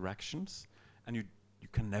 human interactions, and you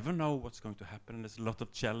can never know what's going to happen. There's a lot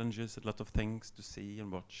of challenges, a lot of things to see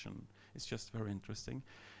and watch, and it's just very interesting.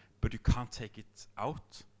 But you can't take it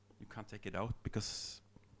out. You can't take it out because,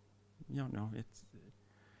 you know, it's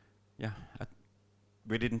yeah.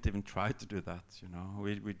 We didn't even try to do that, you know.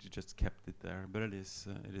 We just kept it there. But it is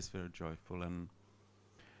very joyful, and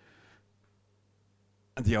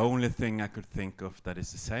the only thing I could think of that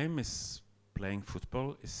is the same is playing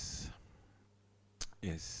football is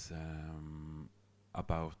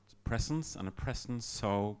about presence, and a presence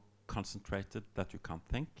so concentrated that you can't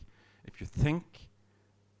think. If you think,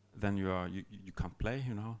 then you can't play,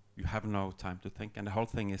 you know. You have no time to think, and the whole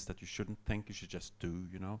thing is that you shouldn't think, you should just do,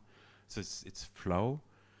 you know. So it's flow,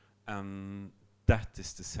 and that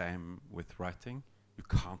is the same with writing. You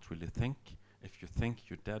can't really think. If you think,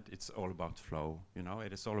 you're dead. It's all about flow, you know.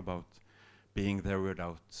 It is all about being there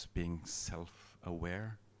without being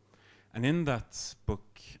self-aware. And in that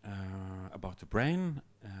book about the brain,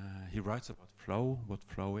 he writes about flow, what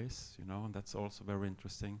flow is, you know, and that's also very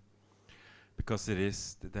interesting, because it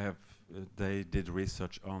is they did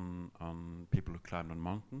research on people who climbed on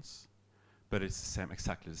mountains, but it's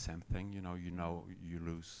exactly the same thing, you know. You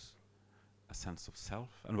lose a sense of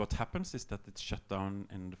self, and what happens is that it's shut down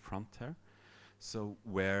in the front here. So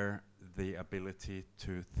where the ability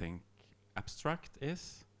to think abstract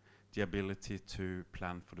is, the ability to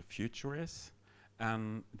plan for the future is,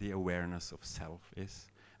 and the awareness of self is.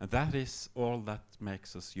 And that is all that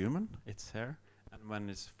makes us human. It's here. And when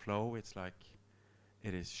it's flow, it's like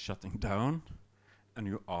it is shutting down, and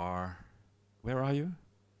you are, where are you?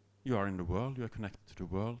 You are in the world, you are connected to the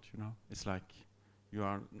world, you know. It's like you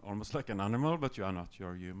are almost like an animal, but you are not, you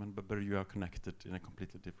are human, but you are connected in a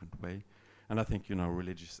completely different way. And I think, you know,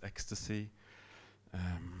 religious ecstasy,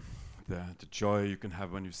 the joy you can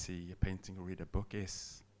have when you see a painting or read a book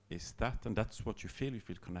is that, and that's what you feel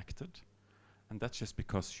connected. And that's just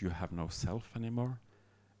because you have no self anymore.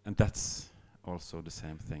 And that's also the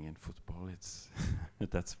same thing in football. It's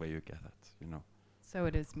that's where you get it, you know. So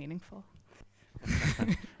it is meaningful.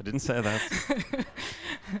 I didn't say that.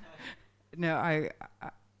 No,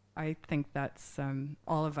 I think that's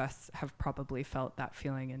all of us have probably felt that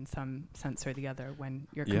feeling in some sense or the other when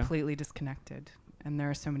you're completely disconnected, and there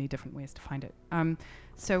are so many different ways to find it.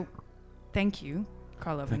 So thank you,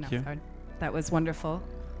 Karl Ove Knausgaard. That was wonderful.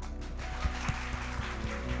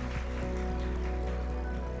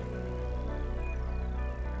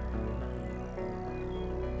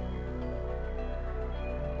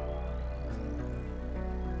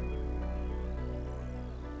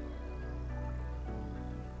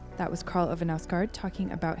 That was Karl Ove Knausgaard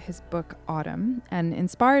talking about his book Autumn. And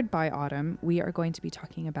inspired by Autumn, we are going to be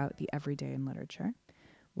talking about the everyday in literature,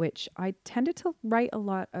 which I tended to write a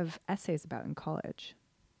lot of essays about in college.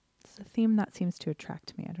 It's a theme that seems to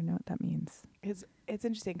attract me. I don't know what that means. It's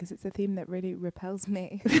interesting because it's a theme that really repels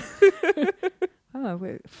me.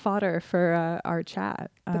 Fodder for our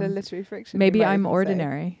chat. But a literary friction. Maybe I'm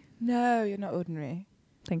ordinary. No, you're not ordinary.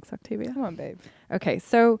 Thanks, Octavia. Come on, babe. Okay,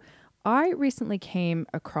 so I recently came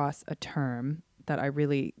across a term that I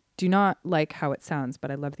really do not like how it sounds, but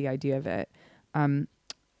I love the idea of it.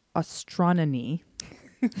 Astronomy.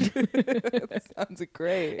 That sounds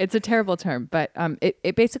great. It's a terrible term, but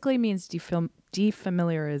it basically means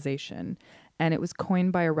defamiliarization, and it was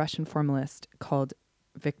coined by a Russian formalist called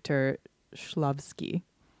Viktor Shklovsky,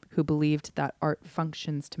 who believed that art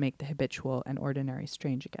functions to make the habitual and ordinary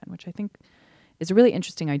strange again, which I think is a really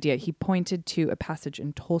interesting idea. He pointed to a passage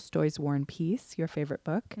in Tolstoy's War and Peace, your favorite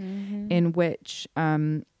book, in which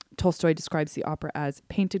Tolstoy describes the opera as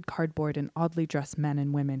painted cardboard and oddly dressed men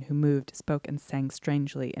and women who moved, spoke, and sang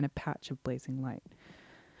strangely in a patch of blazing light.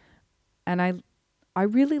 And I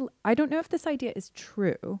don't know if this idea is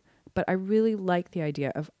true, but I really like the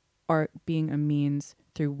idea of art being a means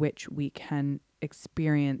through which we can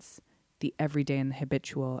experience the everyday and the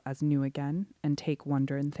habitual as new again and take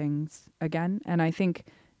wonder in things again. And I think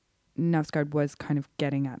Knausgaard was kind of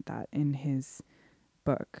getting at that in his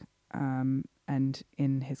book and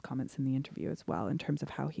in his comments in the interview as well, in terms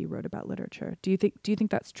of how he wrote about literature. Do you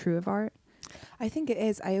think that's true of art? I think it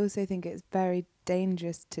is. I also think it's very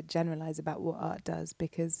dangerous to generalize about what art does,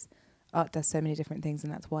 because art does so many different things,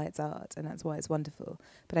 and that's why it's art and that's why it's wonderful.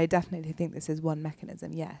 But I definitely think this is one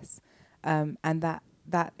mechanism, yes. And that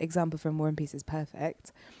example from War and Peace is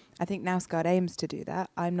perfect. I think Knausgaard aims to do that.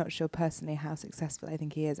 I'm not sure personally how successful I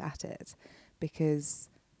think he is at it, because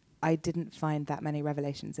I didn't find that many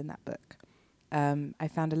revelations in that book. I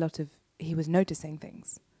found he was noticing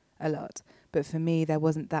things a lot, but for me there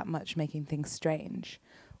wasn't that much making things strange,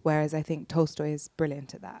 whereas I think Tolstoy is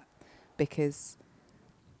brilliant at that, because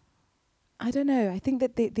I don't know, I think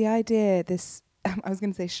that the idea, this I was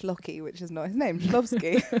going to say Schlocky, which is not his name,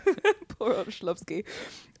 Shlovsky, poor old Shlovsky.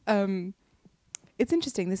 It's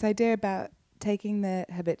interesting, this idea about taking the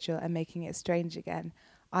habitual and making it strange again.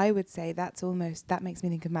 I would say that makes me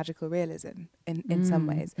think of magical realism in some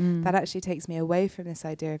ways. That actually takes me away from this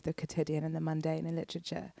idea of the quotidian and the mundane in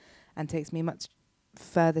literature, and takes me much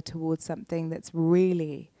further towards something that's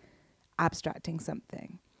really abstracting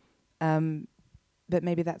something. But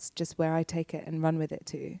maybe that's just where I take it and run with it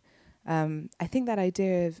too. I think that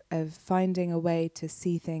idea of finding a way to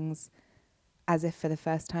see things as if for the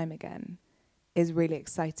first time again is really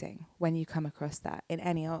exciting when you come across that in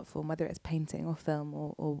any art form, whether it's painting or film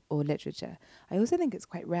or literature. I also think it's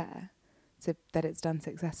quite rare that it's done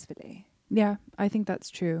successfully. Yeah, I think that's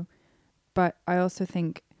true. But I also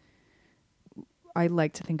think I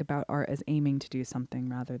like to think about art as aiming to do something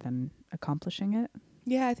rather than accomplishing it.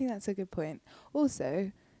 Yeah, I think that's a good point.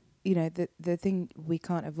 Also, you know, the thing we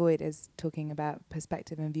can't avoid is talking about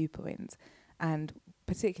perspective and viewpoints. And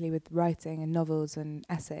particularly with writing and novels and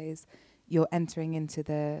essays, you're entering into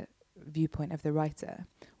the viewpoint of the writer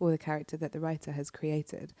or the character that the writer has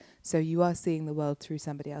created. So you are seeing the world through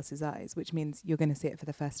somebody else's eyes, which means you're going to see it for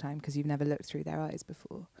the first time because you've never looked through their eyes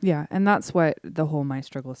before. Yeah, and that's what the whole My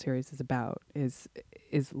Struggle series is about, is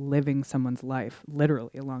living someone's life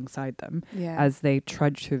literally alongside them as they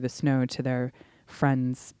trudge through the snow to their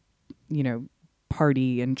friends, you know,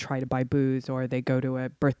 party and try to buy booze, or they go to a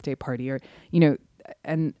birthday party, or, you know,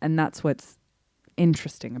 and that's what's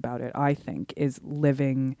interesting about it, I think, is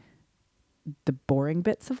living the boring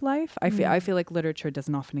bits of life. I feel like literature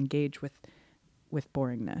doesn't often engage with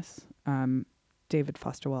boringness. David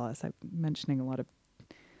Foster Wallace, I'm mentioning a lot of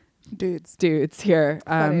dudes here.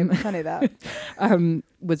 Funny that.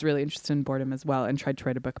 Was really interested in boredom as well, and tried to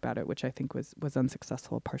write a book about it, which I think was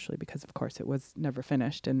unsuccessful, partially because, of course, it was never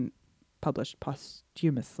finished and published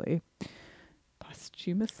posthumously.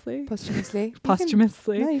 Posthumously.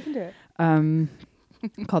 No, you can do it.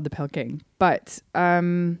 Called The Pale King. But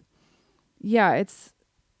yeah,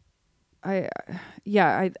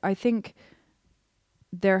 I think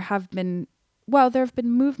there have been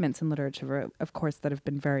movements in literature, of course, that have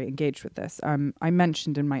been very engaged with this. I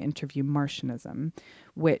mentioned in my interview Martianism,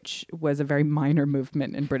 which was a very minor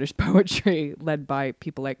movement in British poetry led by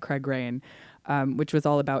people like Craig Raine, which was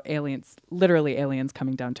all about literally aliens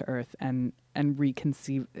coming down to Earth and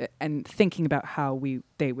reconceive and thinking about how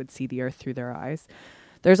they would see the Earth through their eyes.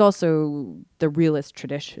 There's also the realist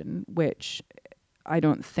tradition, which I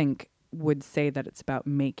don't think would say that it's about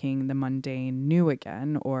making the mundane new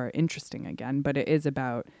again or interesting again, but it is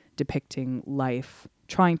about depicting life,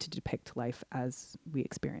 trying to depict life as we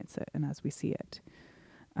experience it and as we see it.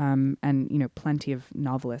 And, you know, plenty of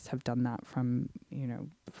novelists have done that, from, you know,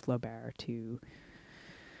 Flaubert to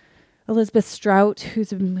Elizabeth Strout, who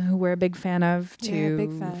we're a big fan of, to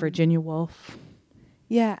Virginia Woolf.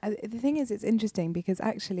 Yeah, the thing is, it's interesting because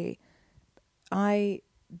actually I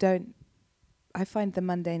find the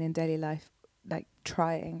mundane in daily life like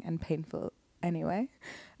trying and painful anyway.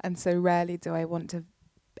 And so rarely do I want to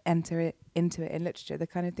enter into it in literature. The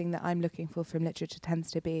kind of thing that I'm looking for from literature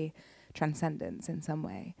tends to be transcendence in some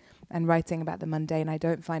way. And writing about the mundane, I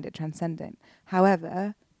don't find it transcendent.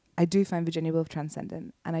 However, I do find Virginia Woolf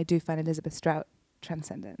transcendent, and I do find Elizabeth Strout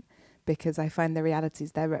transcendent, because I find the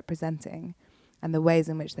realities they're representing and the ways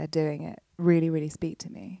in which they're doing it really, really speak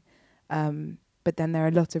to me. But then there are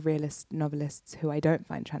a lot of realist novelists who I don't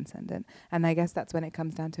find transcendent. And I guess that's when it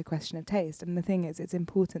comes down to a question of taste. And the thing is, it's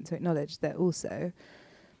important to acknowledge that also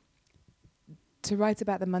to write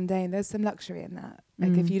about the mundane, there's some luxury in that.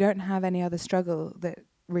 Like if you don't have any other struggle that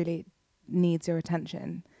really needs your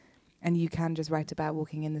attention, and you can just write about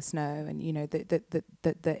walking in the snow, and, you know,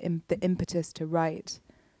 the impetus to write,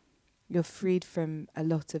 you're freed from a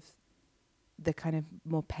lot of the kind of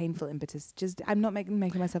more painful impetus. Just, I'm not making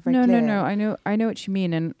myself very clear. No. I know what you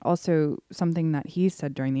mean. And also something that he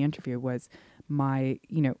said during the interview was,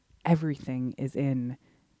 everything is in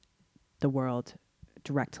the world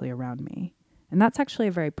directly around me. And that's actually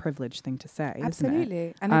a very privileged thing to say. Absolutely. Isn't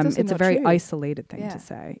it? And it's a very isolated thing to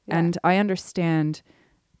say. Yeah. And I understand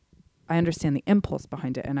the impulse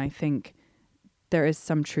behind it. And I think there is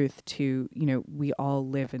some truth to, we all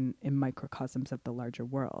live in microcosms of the larger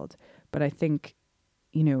world. But I think,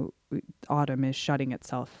 autumn is shutting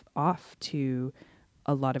itself off to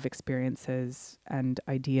a lot of experiences and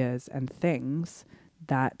ideas and things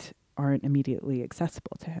that aren't immediately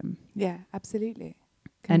accessible to him. Yeah, absolutely.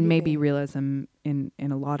 And maybe realism in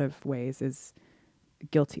a lot of ways is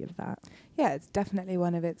guilty of that. Yeah, it's definitely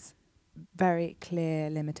one of its very clear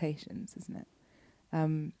limitations, isn't it?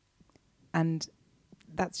 And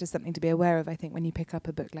that's just something to be aware of, I think, when you pick up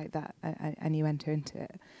a book like that and you enter into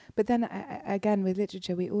it. But then, again, with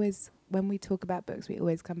literature, when we talk about books, we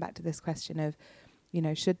always come back to this question of,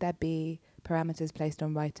 should there be parameters placed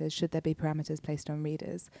on writers? Should there be parameters placed on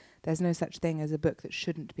readers? There's no such thing as a book that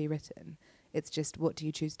shouldn't be written. It's just, what do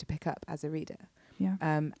you choose to pick up as a reader? Yeah.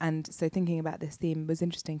 And so thinking about this theme was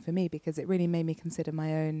interesting for me because it really made me consider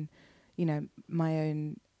my own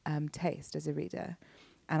taste as a reader.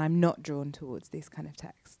 And I'm not drawn towards these kind of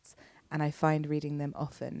texts. And I find reading them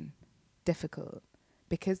often difficult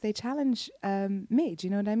because they challenge me. Do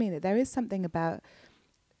you know what I mean? There is something about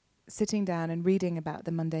sitting down and reading about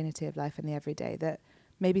the mundanity of life and the everyday that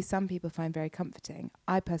maybe some people find very comforting.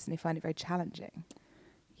 I personally find it very challenging.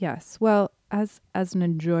 Yes. Well, as an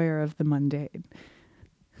enjoyer of the mundane,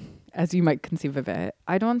 as you might conceive of it,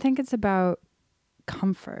 I don't think it's about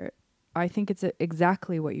comfort. I think it's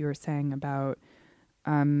exactly what you were saying about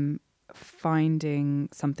finding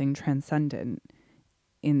something transcendent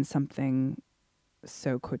in something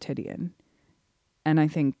so quotidian. And I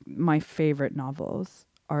think my favorite novels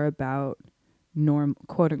are about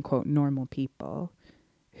quote unquote normal people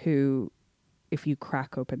who, if you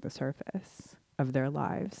crack open the surface of their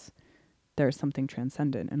lives, there's something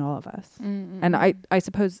transcendent in all of us. And I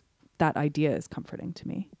suppose that idea is comforting to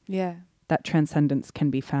me. Yeah. That transcendence can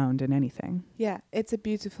be found in anything. Yeah, it's a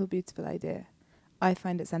beautiful, beautiful idea. I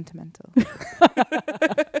find it sentimental.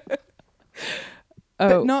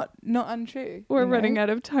 But not untrue. We're running out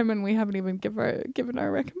of time and we haven't even given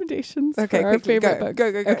our recommendations for our quickly, favorite books. Go.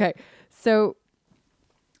 Okay. So,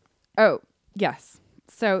 yes.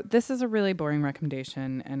 So this is a really boring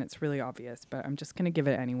recommendation and it's really obvious, but I'm just going to give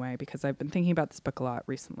it anyway because I've been thinking about this book a lot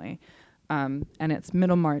recently. And it's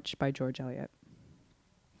Middlemarch by George Eliot.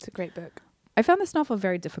 It's a great book. I found this novel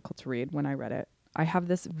very difficult to read when I read it. I have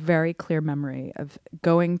this very clear memory of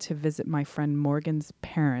going to visit my friend Morgan's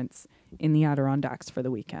parents in the Adirondacks for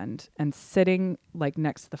the weekend and sitting like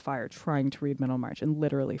next to the fire trying to read Middlemarch and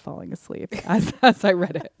literally falling asleep as I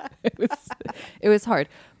read it. It was hard.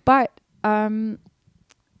 But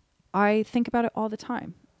I think about it all the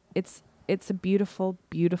time. It's a beautiful,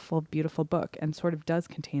 beautiful, beautiful book and sort of does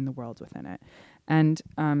contain the world within it. And,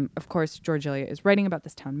 of course, George Eliot is writing about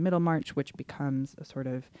this town, Middlemarch, which becomes a sort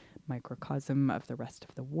of microcosm of the rest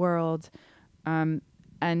of the world.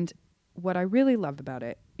 And what I really love about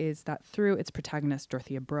it is that through its protagonist,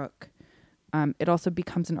 Dorothea Brooke, it also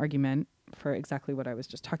becomes an argument for exactly what I was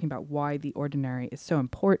just talking about, why the ordinary is so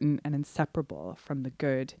important and inseparable from the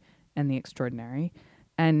good and the extraordinary.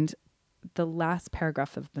 And the last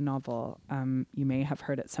paragraph of the novel, you may have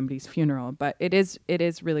heard at somebody's funeral, but it is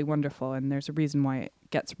really wonderful, and there's a reason why it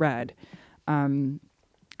gets read. And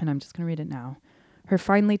I'm just going to read it now. Her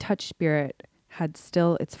finely touched spirit had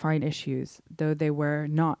still its fine issues, though they were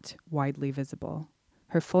not widely visible.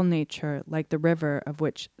 Her full nature, like the river of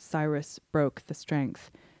which Cyrus broke the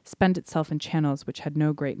strength, spent itself in channels which had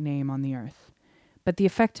no great name on the earth. But the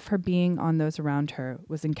effect of her being on those around her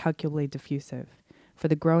was incalculably diffusive, for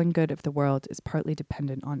the growing good of the world is partly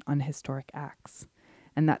dependent on unhistoric acts,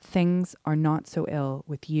 and that things are not so ill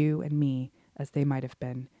with you and me as they might have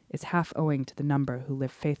been is half owing to the number who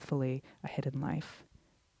live faithfully a hidden life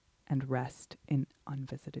and rest in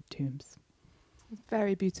unvisited tombs.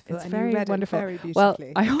 Very beautiful. It's and very you read wonderful. It very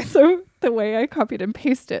beautifully. Well, I also, the way I copied and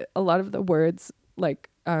pasted it, a lot of the words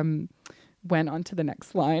went on to the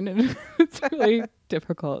next line, and it's really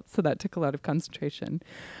difficult. So that took a lot of concentration.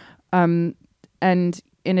 And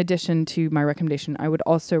in addition to my recommendation, I would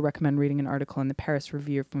also recommend reading an article in the Paris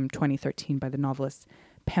Review from 2013 by the novelist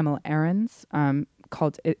Pamela Ahrens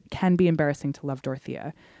called "It Can Be Embarrassing to Love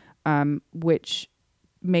Dorothea," which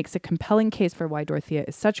makes a compelling case for why Dorothea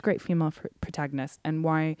is such a great female protagonist and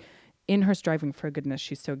why in her striving for goodness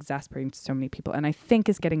she's so exasperating to so many people. And I think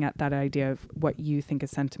is getting at that idea of what you think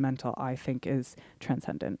is sentimental, I think is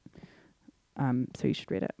transcendent. So you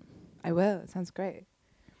should read it. I will. It sounds great.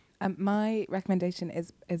 My recommendation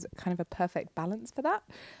is kind of a perfect balance for that.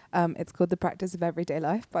 It's called The Practice of Everyday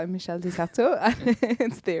Life by Michel Desartaux.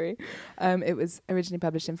 It's theory. It was originally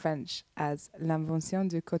published in French as L'Invention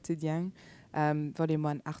du Quotidien, Volume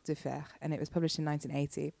 1, Art de Faire, and it was published in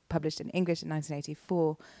 1980, published in English in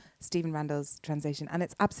 1984, Stephen Randall's translation, and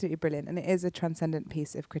it's absolutely brilliant, and it is a transcendent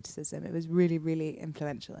piece of criticism. It was really, really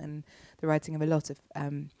influential in the writing of a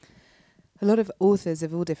lot of authors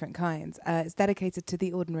of all different kinds. It's dedicated to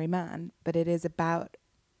the ordinary man, but it is about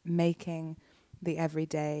making the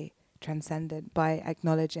everyday transcendent by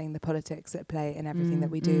acknowledging the politics at play in everything that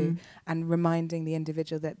we do, and reminding the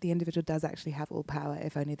individual that the individual does actually have all power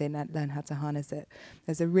if only they learn how to harness it.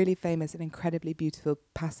 There's a really famous and incredibly beautiful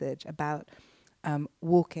passage about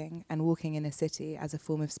walking in a city as a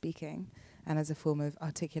form of speaking and as a form of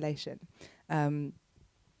articulation.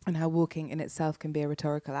 And how walking in itself can be a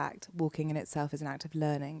rhetorical act. Walking in itself is an act of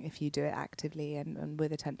learning if you do it actively and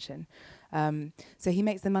with attention. So he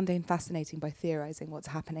makes the mundane fascinating by theorizing what's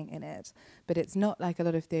happening in it. But it's not like a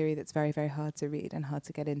lot of theory that's very, very hard to read and hard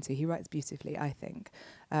to get into. He writes beautifully, I think.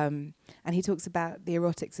 And he talks about the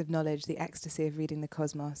erotics of knowledge, the ecstasy of reading the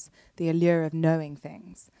cosmos, the allure of knowing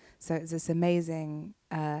things. So it's this amazing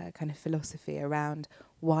kind of philosophy around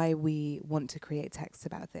why we want to create texts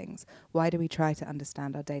about things. Why do we try to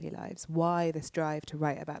understand our daily lives? Why this drive to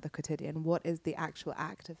write about the quotidian? What is the actual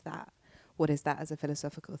act of that? What is that as a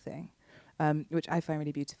philosophical thing? Which I find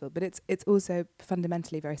really beautiful. But it's also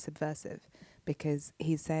fundamentally very subversive, because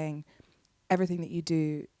he's saying everything that you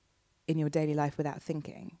do in your daily life without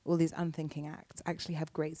thinking, all these unthinking acts, actually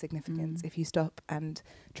have great significance if you stop and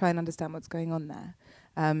try and understand what's going on there.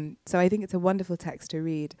 So I think it's a wonderful text to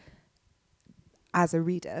read as a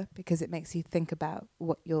reader, because it makes you think about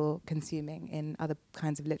what you're consuming in other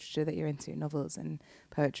kinds of literature that you're into, novels and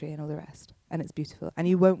poetry and all the rest. And it's beautiful. And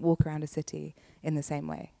you won't walk around a city in the same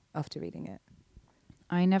way after reading it.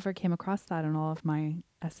 I never came across that in all of my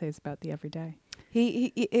essays about the everyday. He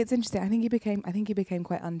it's interesting. I think he became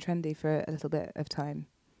quite untrendy for a little bit of time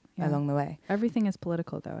along the way. Everything is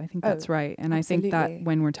political, though. I think that's right. And absolutely. I think that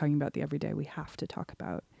when we're talking about the everyday, we have to talk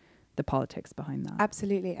about the politics behind that.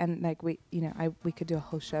 Absolutely. And like we could do a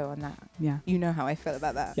whole show on that. Yeah. You know how I feel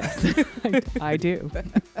about that. Yes, I do.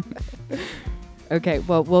 Okay,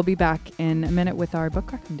 well, we'll be back in a minute with our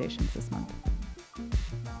book recommendations this month.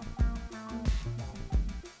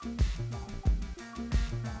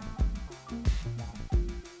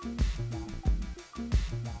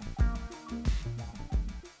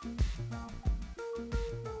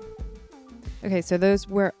 Okay, so those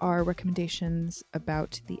were our recommendations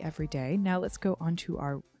about the everyday. Now let's go on to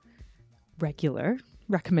our regular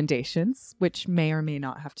recommendations, which may or may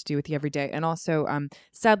not have to do with the everyday. And also,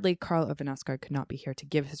 sadly, Karl Ove Knausgaard could not be here to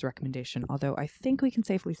give his recommendation, although I think we can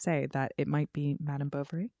safely say that it might be Madame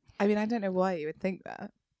Bovary. I mean, I don't know why you would think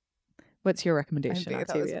that. What's your recommendation? I think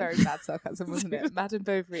that was very bad sarcasm, wasn't it? Madame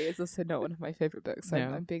Bovary is also not one of my favourite books, so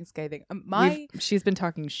I'm being scathing. She's been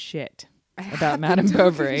talking shit about Madame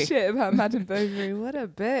Bovary. Shit about Madame Bovary. What a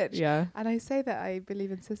bitch. Yeah. And I say that I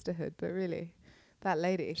believe in sisterhood, but really, that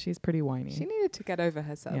lady. She's pretty whiny. She needed to get over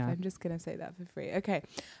herself. Yeah. I'm just going to say that for free. Okay.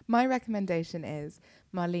 My recommendation is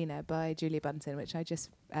Marlena by Julie Buntin, which I just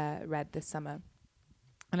read this summer.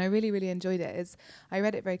 And I really, really enjoyed it. I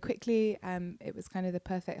read it very quickly. It was kind of the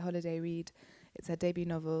perfect holiday read. It's her debut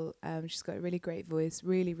novel. She's got a really great voice,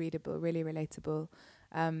 really readable, really relatable.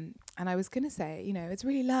 And I was going to say, it's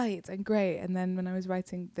really light and great. And then when I was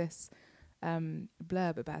writing this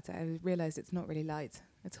blurb about it, I realised it's not really light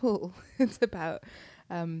at all. It's about,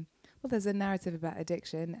 there's a narrative about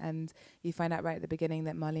addiction, and you find out right at the beginning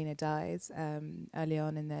that Marlena dies early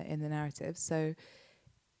on in the narrative. So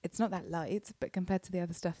it's not that light, but compared to the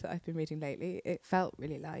other stuff that I've been reading lately, it felt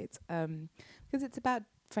really light, because it's about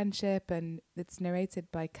friendship, and it's narrated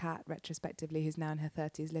by Kat retrospectively, who's now in her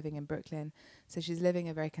 30s living in Brooklyn. So she's living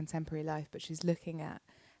a very contemporary life, but she's looking at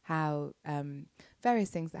how various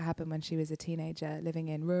things that happened when she was a teenager living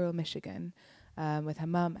in rural Michigan with her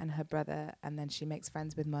mum and her brother, and then she makes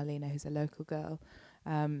friends with Marlena, who's a local girl,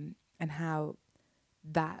 and how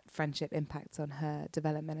that friendship impacts on her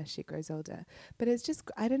development as she grows older. But it's just,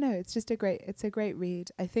 I don't know, it's a great read.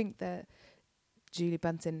 I think that Julie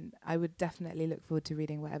Buntin, I would definitely look forward to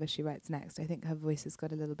reading whatever she writes next. I think her voice has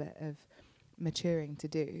got a little bit of maturing to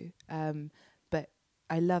do. But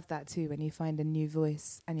I love that too, when you find a new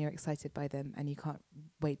voice and you're excited by them and you can't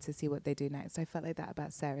wait to see what they do next. I felt like that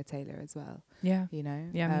about Sarah Taylor as well. Yeah.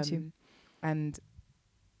 Yeah, me too. And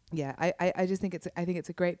yeah, I just think it's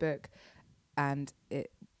a great book, and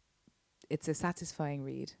it's a satisfying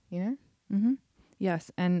read, Mm-hmm.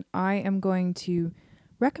 Yes, and I am going to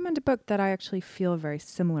recommend a book that I actually feel very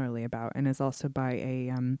similarly about, and is also by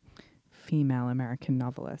a female American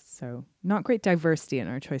novelist. So not great diversity in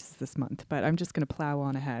our choices this month, but I'm just going to plow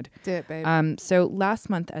on ahead. Do it, babe. So last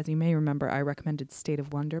month, as you may remember, I recommended State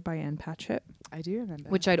of Wonder by Ann Patchett. I do remember.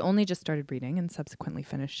 Which I'd only just started reading and subsequently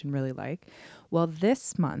finished and really like. Well,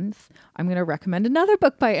 this month, I'm going to recommend another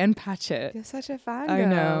book by Ann Patchett. You're such a fan, I girl.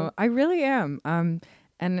 know. I really am.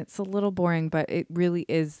 And it's a little boring, but it really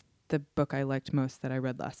is the book I liked most that I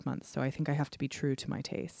read last month. So I think I have to be true to my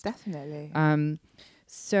taste. Definitely.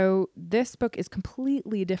 So this book is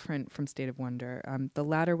completely different from State of Wonder. The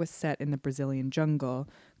latter was set in the Brazilian jungle.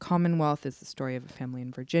 Commonwealth is the story of a family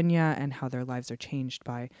in Virginia and how their lives are changed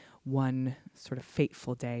by one sort of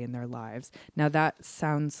fateful day in their lives. Now that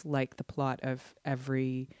sounds like the plot of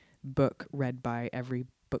every book read by every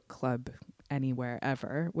book club anywhere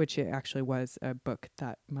ever, which it actually was a book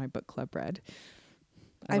that my book club read.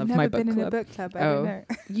 I've never been in a book club. I don't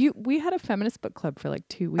know. We had a feminist book club for like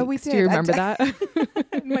 2 weeks. Oh, we did. Do you remember that?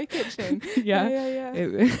 In my kitchen. Yeah.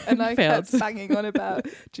 And I failed. kept banging on about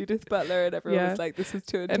Judith Butler, and everyone Yeah. was like, "This is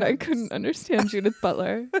too intense." And I couldn't understand Judith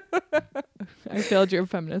Butler. I failed your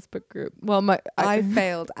feminist book group. Well, I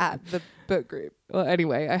failed at the book group. Well,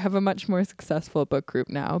 anyway, I have a much more successful book group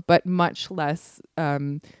now, but much less.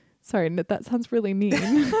 Sorry, that sounds really mean.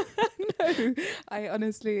 No, I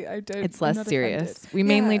honestly, I don't. It's I'm less not serious. offended. We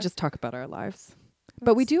mainly Yeah. just talk about our lives.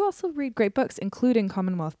 But we do also read great books, including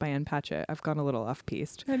Commonwealth by Anne Patchett. I've gone a little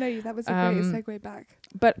off-piste. No, that was a great segue back.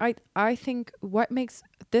 But I think what makes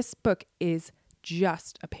this book is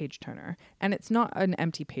just a page turner. And it's not an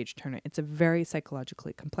empty page turner. It's a very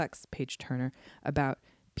psychologically complex page turner about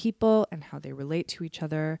people and how they relate to each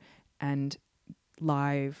other and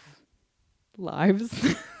lives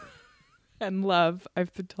and love.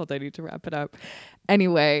 I've been told I need to wrap it up.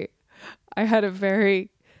 Anyway, I had a very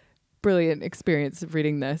brilliant experience of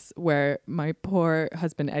reading this where my poor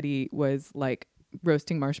husband Eddie was like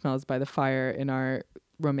roasting marshmallows by the fire in our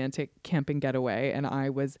romantic camping getaway, and I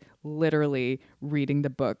was literally reading the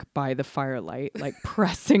book by the firelight, like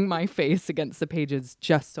pressing my face against the pages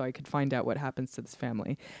just so I could find out what happens to this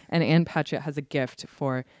family. And Anne Patchett has a gift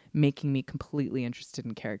for making me completely interested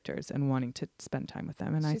in characters and wanting to spend time with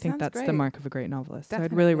them, and I think that's the mark of a great novelist. So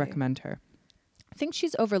I'd really recommend her. I think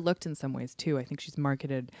she's overlooked in some ways too. I think she's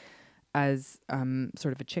marketed as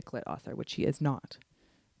sort of a chick lit author, which she is not,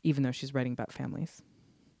 even though she's writing about families.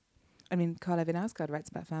 I mean, Karl Ove Knausgaard writes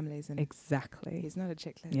about families, and Exactly. he's not a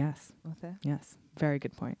chick lit author. Yes. Very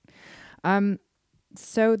good point.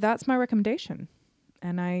 So that's my recommendation.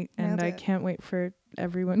 And I can't wait for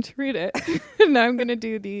everyone to read it. Now I'm going to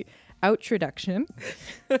do the outroduction.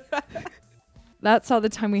 That's all the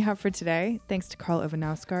time we have for today. Thanks to Karl Ove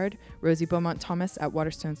Knausgaard, Rosie Beaumont-Thomas at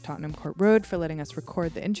Waterstones Tottenham Court Road for letting us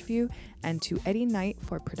record the interview, and to Eddie Knight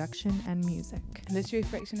for production and music. Literary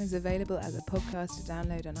Friction is available as a podcast to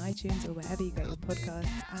download on iTunes or wherever you get your podcasts,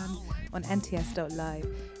 and on nts.live.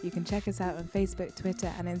 You can check us out on Facebook,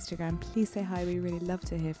 Twitter, and Instagram. Please say hi. We really love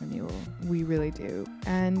to hear from you all. We really do.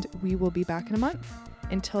 And we will be back in a month.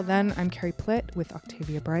 Until then, I'm Carrie Plitt with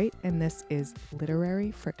Octavia Bright, and this is Literary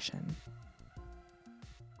Friction.